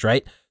changed,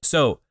 right?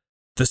 So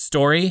the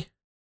story,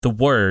 the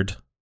word,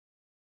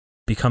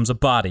 becomes a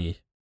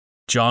body.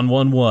 John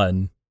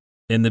 1:1,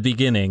 in the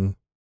beginning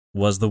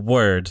was the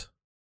word,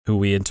 who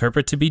we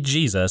interpret to be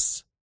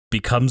Jesus,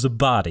 becomes a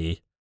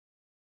body.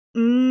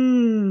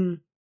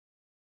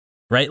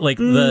 Right? Like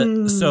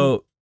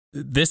so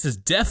this is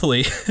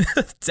definitely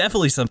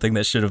something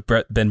that should have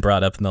been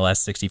brought up in the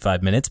last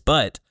 65 minutes.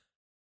 But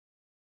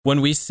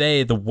when we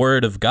say the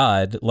word of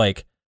God,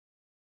 like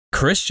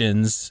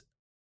Christians,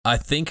 I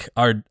think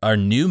our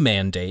new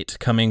mandate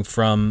coming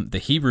from the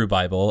Hebrew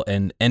Bible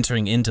and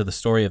entering into the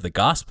story of the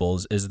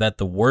Gospels is that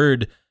the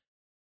word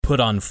put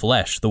on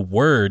flesh. The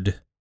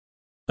word,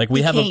 like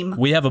we have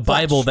a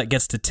Bible that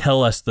gets to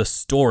tell us the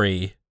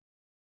story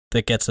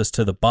that gets us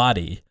to the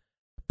body.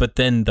 But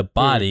then the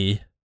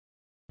body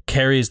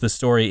carries the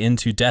story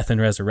into death and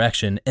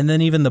resurrection. And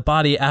then even the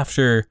body,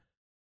 after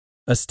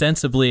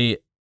ostensibly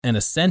an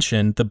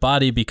ascension, the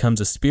body becomes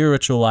a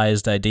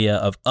spiritualized idea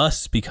of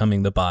us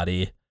becoming the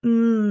body.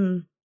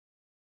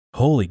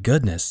 Holy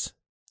goodness.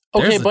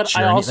 Okay, but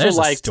I also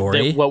liked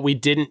that what we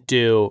didn't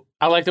do,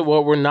 I like that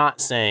what we're not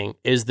saying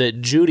is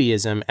that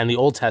Judaism and the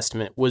Old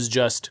Testament was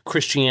just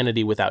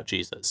Christianity without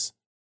Jesus.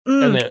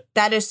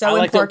 That is so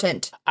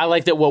important. I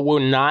like that what we're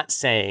not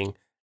saying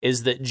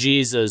is that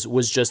Jesus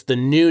was just the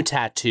new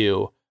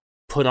tattoo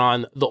put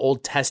on the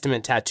Old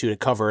Testament tattoo to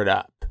cover it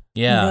up.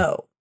 Yeah.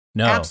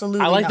 No.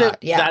 Absolutely I like not.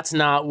 that that's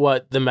not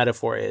what the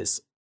metaphor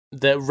is.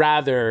 That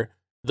rather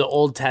the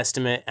Old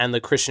Testament and the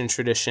Christian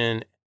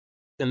tradition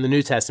and the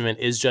New Testament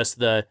is just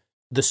the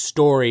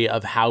story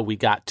of how we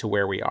got to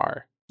where we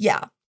are.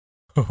 Yeah.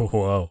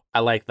 Whoa. I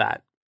like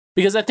that.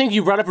 Because I think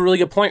you brought up a really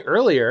good point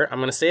earlier. I'm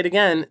going to say it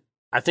again.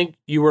 I think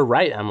you were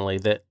right, Emily,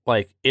 that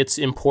like it's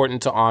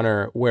important to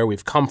honor where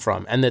we've come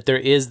from and that there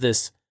is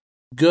this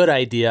good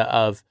idea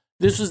of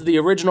this was the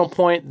original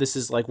point. This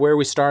is like where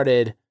we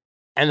started.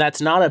 And that's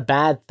not a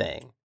bad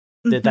thing.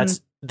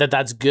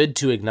 That's good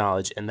to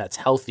acknowledge and that's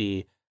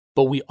healthy.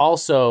 But we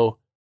also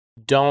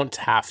don't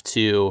have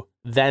to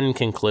then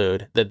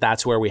conclude that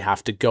that's where we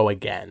have to go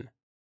again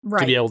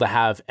to be able to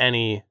have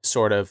any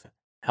sort of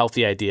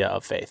healthy idea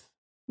of faith.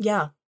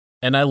 Yeah.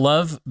 And I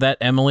love that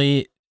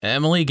Emily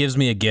gives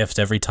me a gift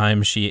every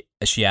time she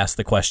asks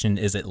the question,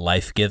 is it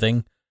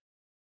life-giving?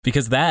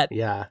 Because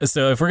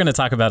so if we're going to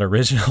talk about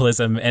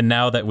originalism, and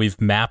now that we've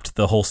mapped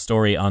the whole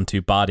story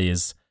onto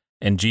bodies,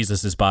 and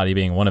Jesus's body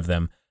being one of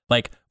them,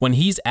 like when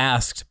he's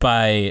asked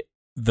by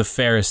the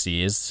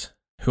Pharisees,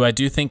 who I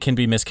do think can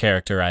be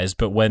mischaracterized,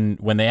 but when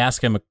they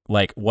ask him,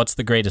 like, what's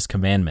the greatest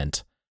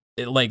commandment?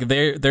 like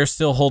they're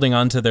still holding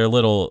on to their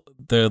little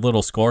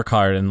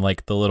scorecard and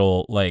like the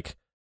little like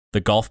the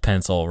golf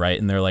pencil, right?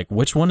 And they're like,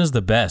 which one is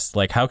the best?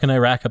 Like, how can I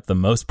rack up the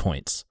most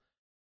points?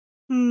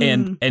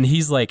 And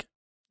he's like,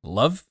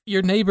 love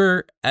your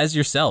neighbor as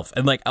yourself.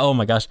 And like, oh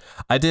my gosh,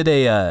 I did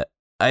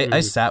I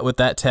sat with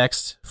that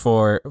text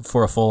for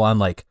a full on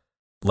like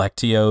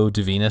Lectio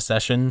Divina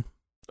session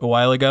a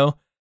while ago,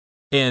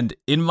 and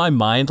in my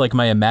mind, like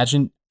my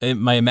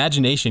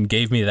imagination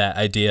gave me that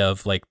idea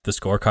of like the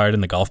scorecard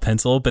and the golf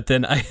pencil. But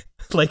then I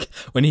like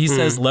when he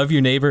says love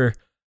your neighbor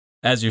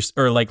as your,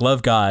 or like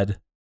love God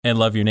and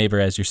love your neighbor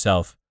as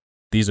yourself,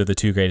 these are the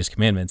two greatest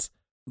commandments.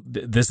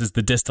 This is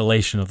the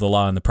distillation of the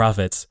law and the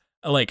prophets.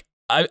 Like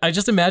I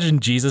just imagine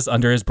Jesus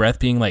under his breath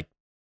being like,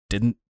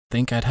 didn't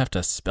think I'd have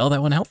to spell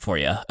that one out for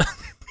you.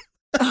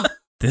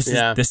 This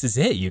is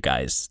it, you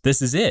guys.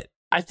 This is it.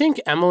 I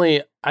think,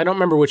 Emily, I don't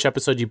remember which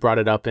episode you brought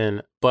it up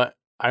in, but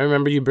I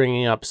remember you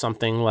bringing up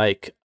something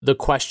like the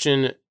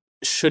question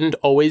shouldn't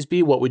always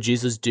be what would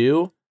Jesus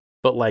do,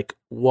 but like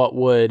what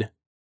would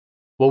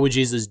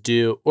Jesus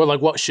do, or like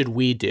what should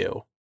we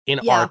do in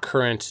our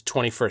current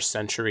 21st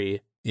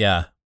century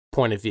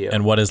point of view,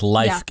 and what is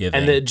life giving,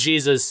 and that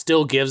Jesus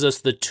still gives us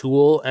the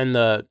tool and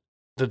the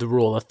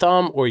rule of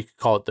thumb, or you could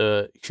call it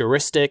the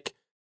heuristic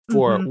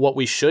for what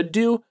we should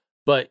do,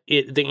 but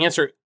the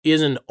answer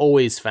isn't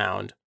always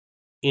found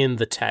in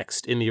the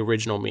text, in the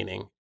original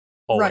meaning,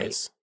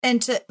 always. Right.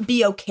 And to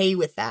be okay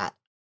with that,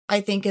 I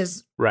think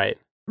is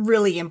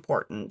really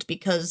important,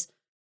 because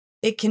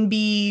it can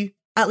be,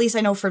 at least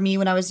I know for me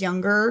when I was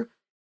younger,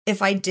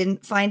 if I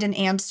didn't find an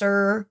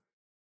answer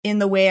in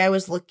the way I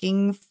was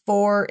looking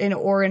for,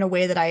 or in a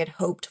way that I had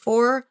hoped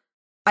for,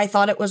 I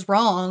thought it was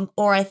wrong,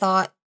 or I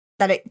thought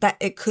that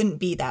it couldn't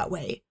be that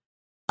way.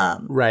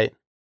 Right.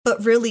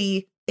 But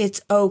really,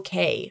 it's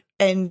okay.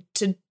 And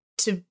to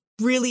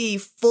really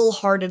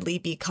full-heartedly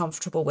be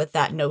comfortable with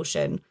that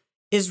notion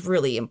is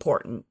really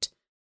important,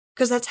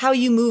 because that's how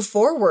you move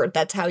forward.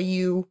 That's how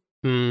you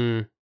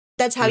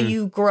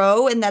you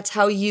grow, and that's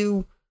how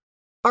you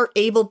are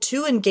able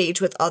to engage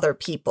with other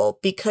people,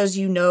 because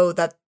you know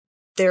that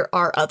there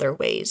are other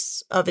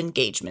ways of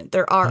engagement.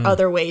 There are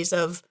other ways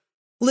of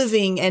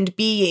living and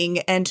being,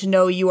 and to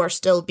know you are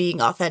still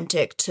being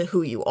authentic to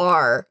who you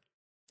are,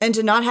 and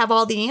to not have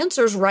all the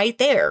answers right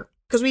there,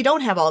 because we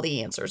don't have all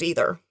the answers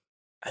either.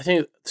 I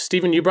think,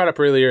 Stephen, you brought up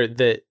earlier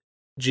that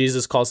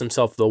Jesus calls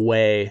himself the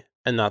way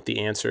and not the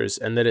answers,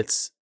 and that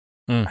it's,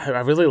 I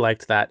really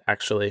liked that,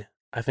 actually.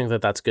 I think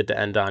that that's good to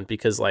end on,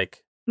 because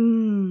like,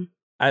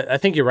 I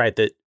think you're right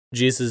that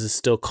Jesus is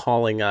still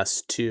calling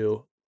us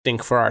to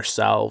think for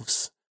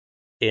ourselves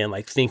and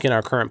like think in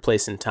our current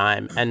place in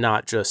time, and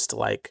not just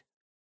like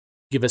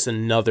give us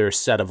another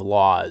set of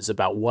laws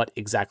about what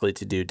exactly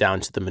to do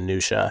down to the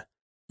minutia.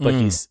 But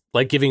he's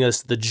like giving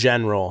us the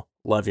general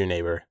love your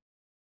neighbor,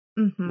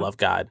 love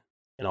God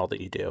in all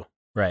that you do.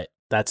 Right.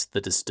 That's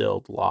the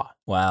distilled law.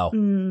 Wow.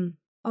 Oh,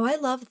 I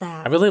love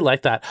that. I really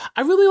like that.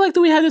 I really like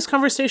that we had this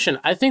conversation.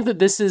 I think that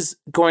this is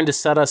going to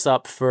set us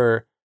up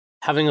for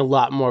having a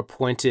lot more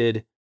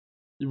pointed,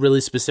 really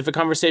specific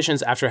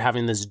conversations after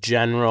having this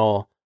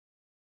general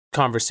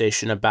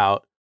conversation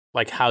about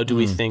like how do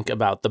we think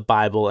about the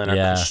Bible and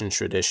our Christian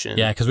tradition.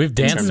 Yeah, because we've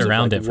danced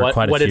around it for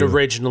quite a few. What it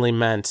originally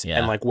meant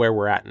and like where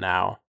we're at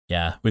now.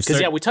 Yeah. We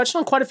touched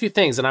on quite a few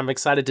things, and I'm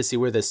excited to see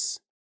where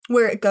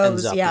it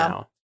goes.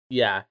 Now.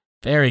 Yeah.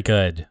 Very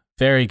good.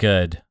 Very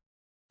good.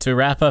 To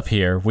wrap up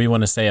here, we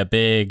want to say a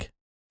big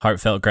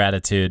heartfelt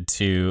gratitude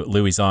to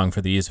Louis Zong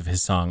for the use of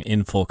his song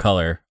In Full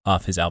Color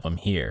off his album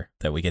Here,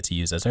 that we get to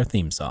use as our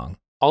theme song.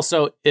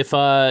 Also, if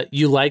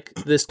you like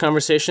this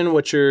conversation,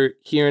 what you're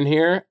hearing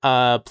here,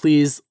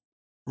 please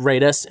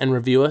rate us and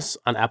review us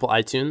on Apple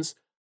iTunes.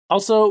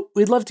 Also,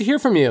 we'd love to hear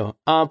from you.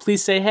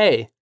 Please say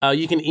hey.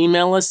 You can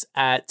email us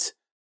at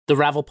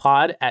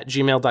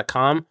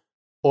theravelpod@gmail.com,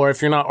 or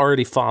if you're not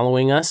already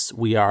following us,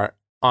 we are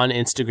on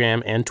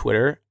Instagram and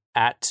Twitter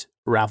at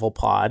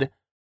ravelpod.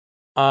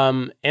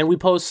 And we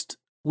post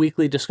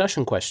weekly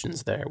discussion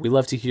questions there. We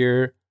love to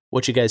hear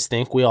what you guys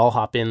think. We all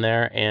hop in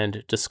there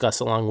and discuss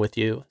along with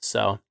you.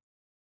 So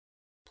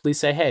please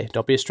say hey.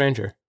 Don't be a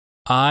stranger.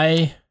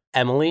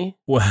 Emily?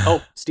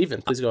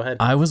 Stephen, please go ahead.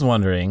 I was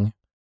wondering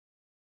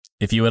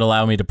if you would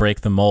allow me to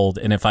break the mold,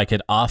 and if I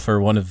could offer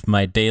one of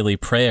my daily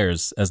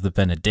prayers as the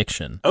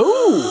benediction.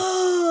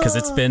 Oh! Because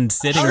it's been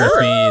sitting with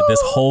me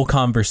this whole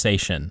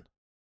conversation.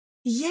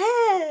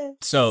 Yes.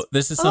 So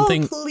this is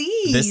something.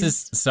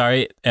 Please.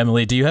 Sorry,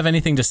 Emily, do you have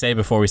anything to say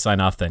before we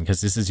sign off then?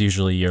 Because this is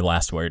usually your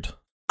last word.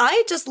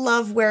 I just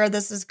love where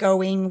this is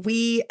going.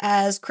 We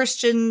as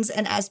Christians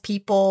and as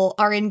people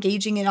are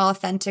engaging in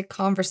authentic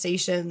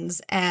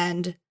conversations,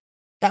 and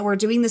that we're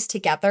doing this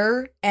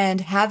together, and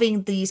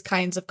having these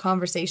kinds of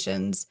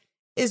conversations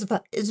is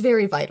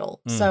very vital.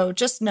 So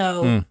just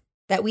know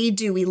that we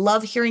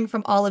love hearing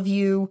from all of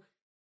you.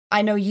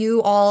 I know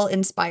you all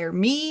inspire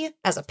me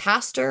as a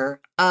pastor,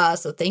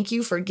 so thank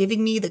you for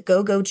giving me the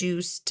go-go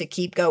juice to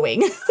keep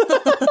going.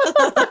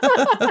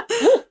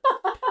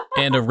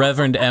 And a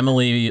Reverend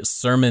Emily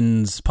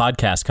Sermons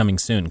podcast coming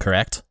soon,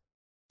 correct?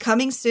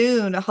 coming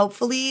soon,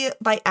 hopefully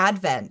by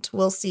Advent.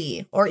 We'll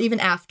see, or even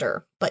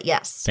after, but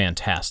yes.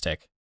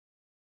 Fantastic.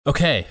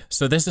 Okay,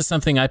 so this is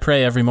something I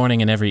pray every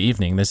morning and every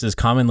evening. This is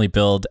commonly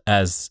billed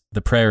as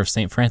the prayer of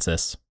St.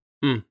 Francis.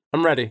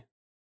 I'm ready.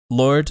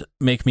 Lord,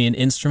 make me an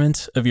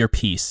instrument of your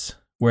peace.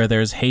 Where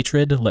there's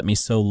hatred, let me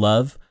sow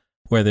love.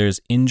 Where there's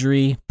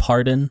injury,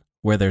 pardon.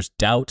 Where there's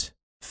doubt,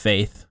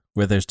 faith.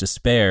 Where there's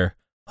despair,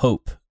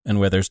 hope. And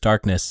where there's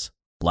darkness,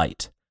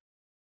 light.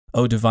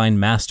 O divine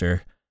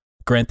Master,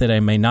 grant that I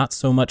may not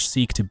so much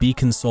seek to be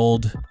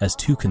consoled as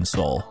to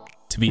console,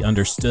 to be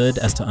understood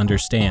as to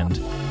understand,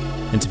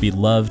 and to be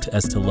loved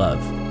as to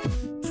love.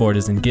 For it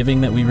is in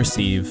giving that we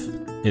receive,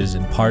 it is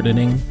in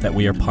pardoning that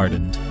we are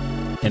pardoned,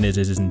 and it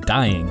is in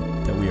dying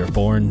that we are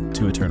born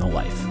to eternal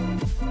life.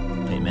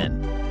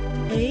 Amen.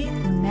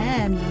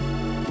 Amen.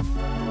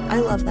 I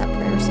love that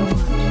prayer so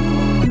much.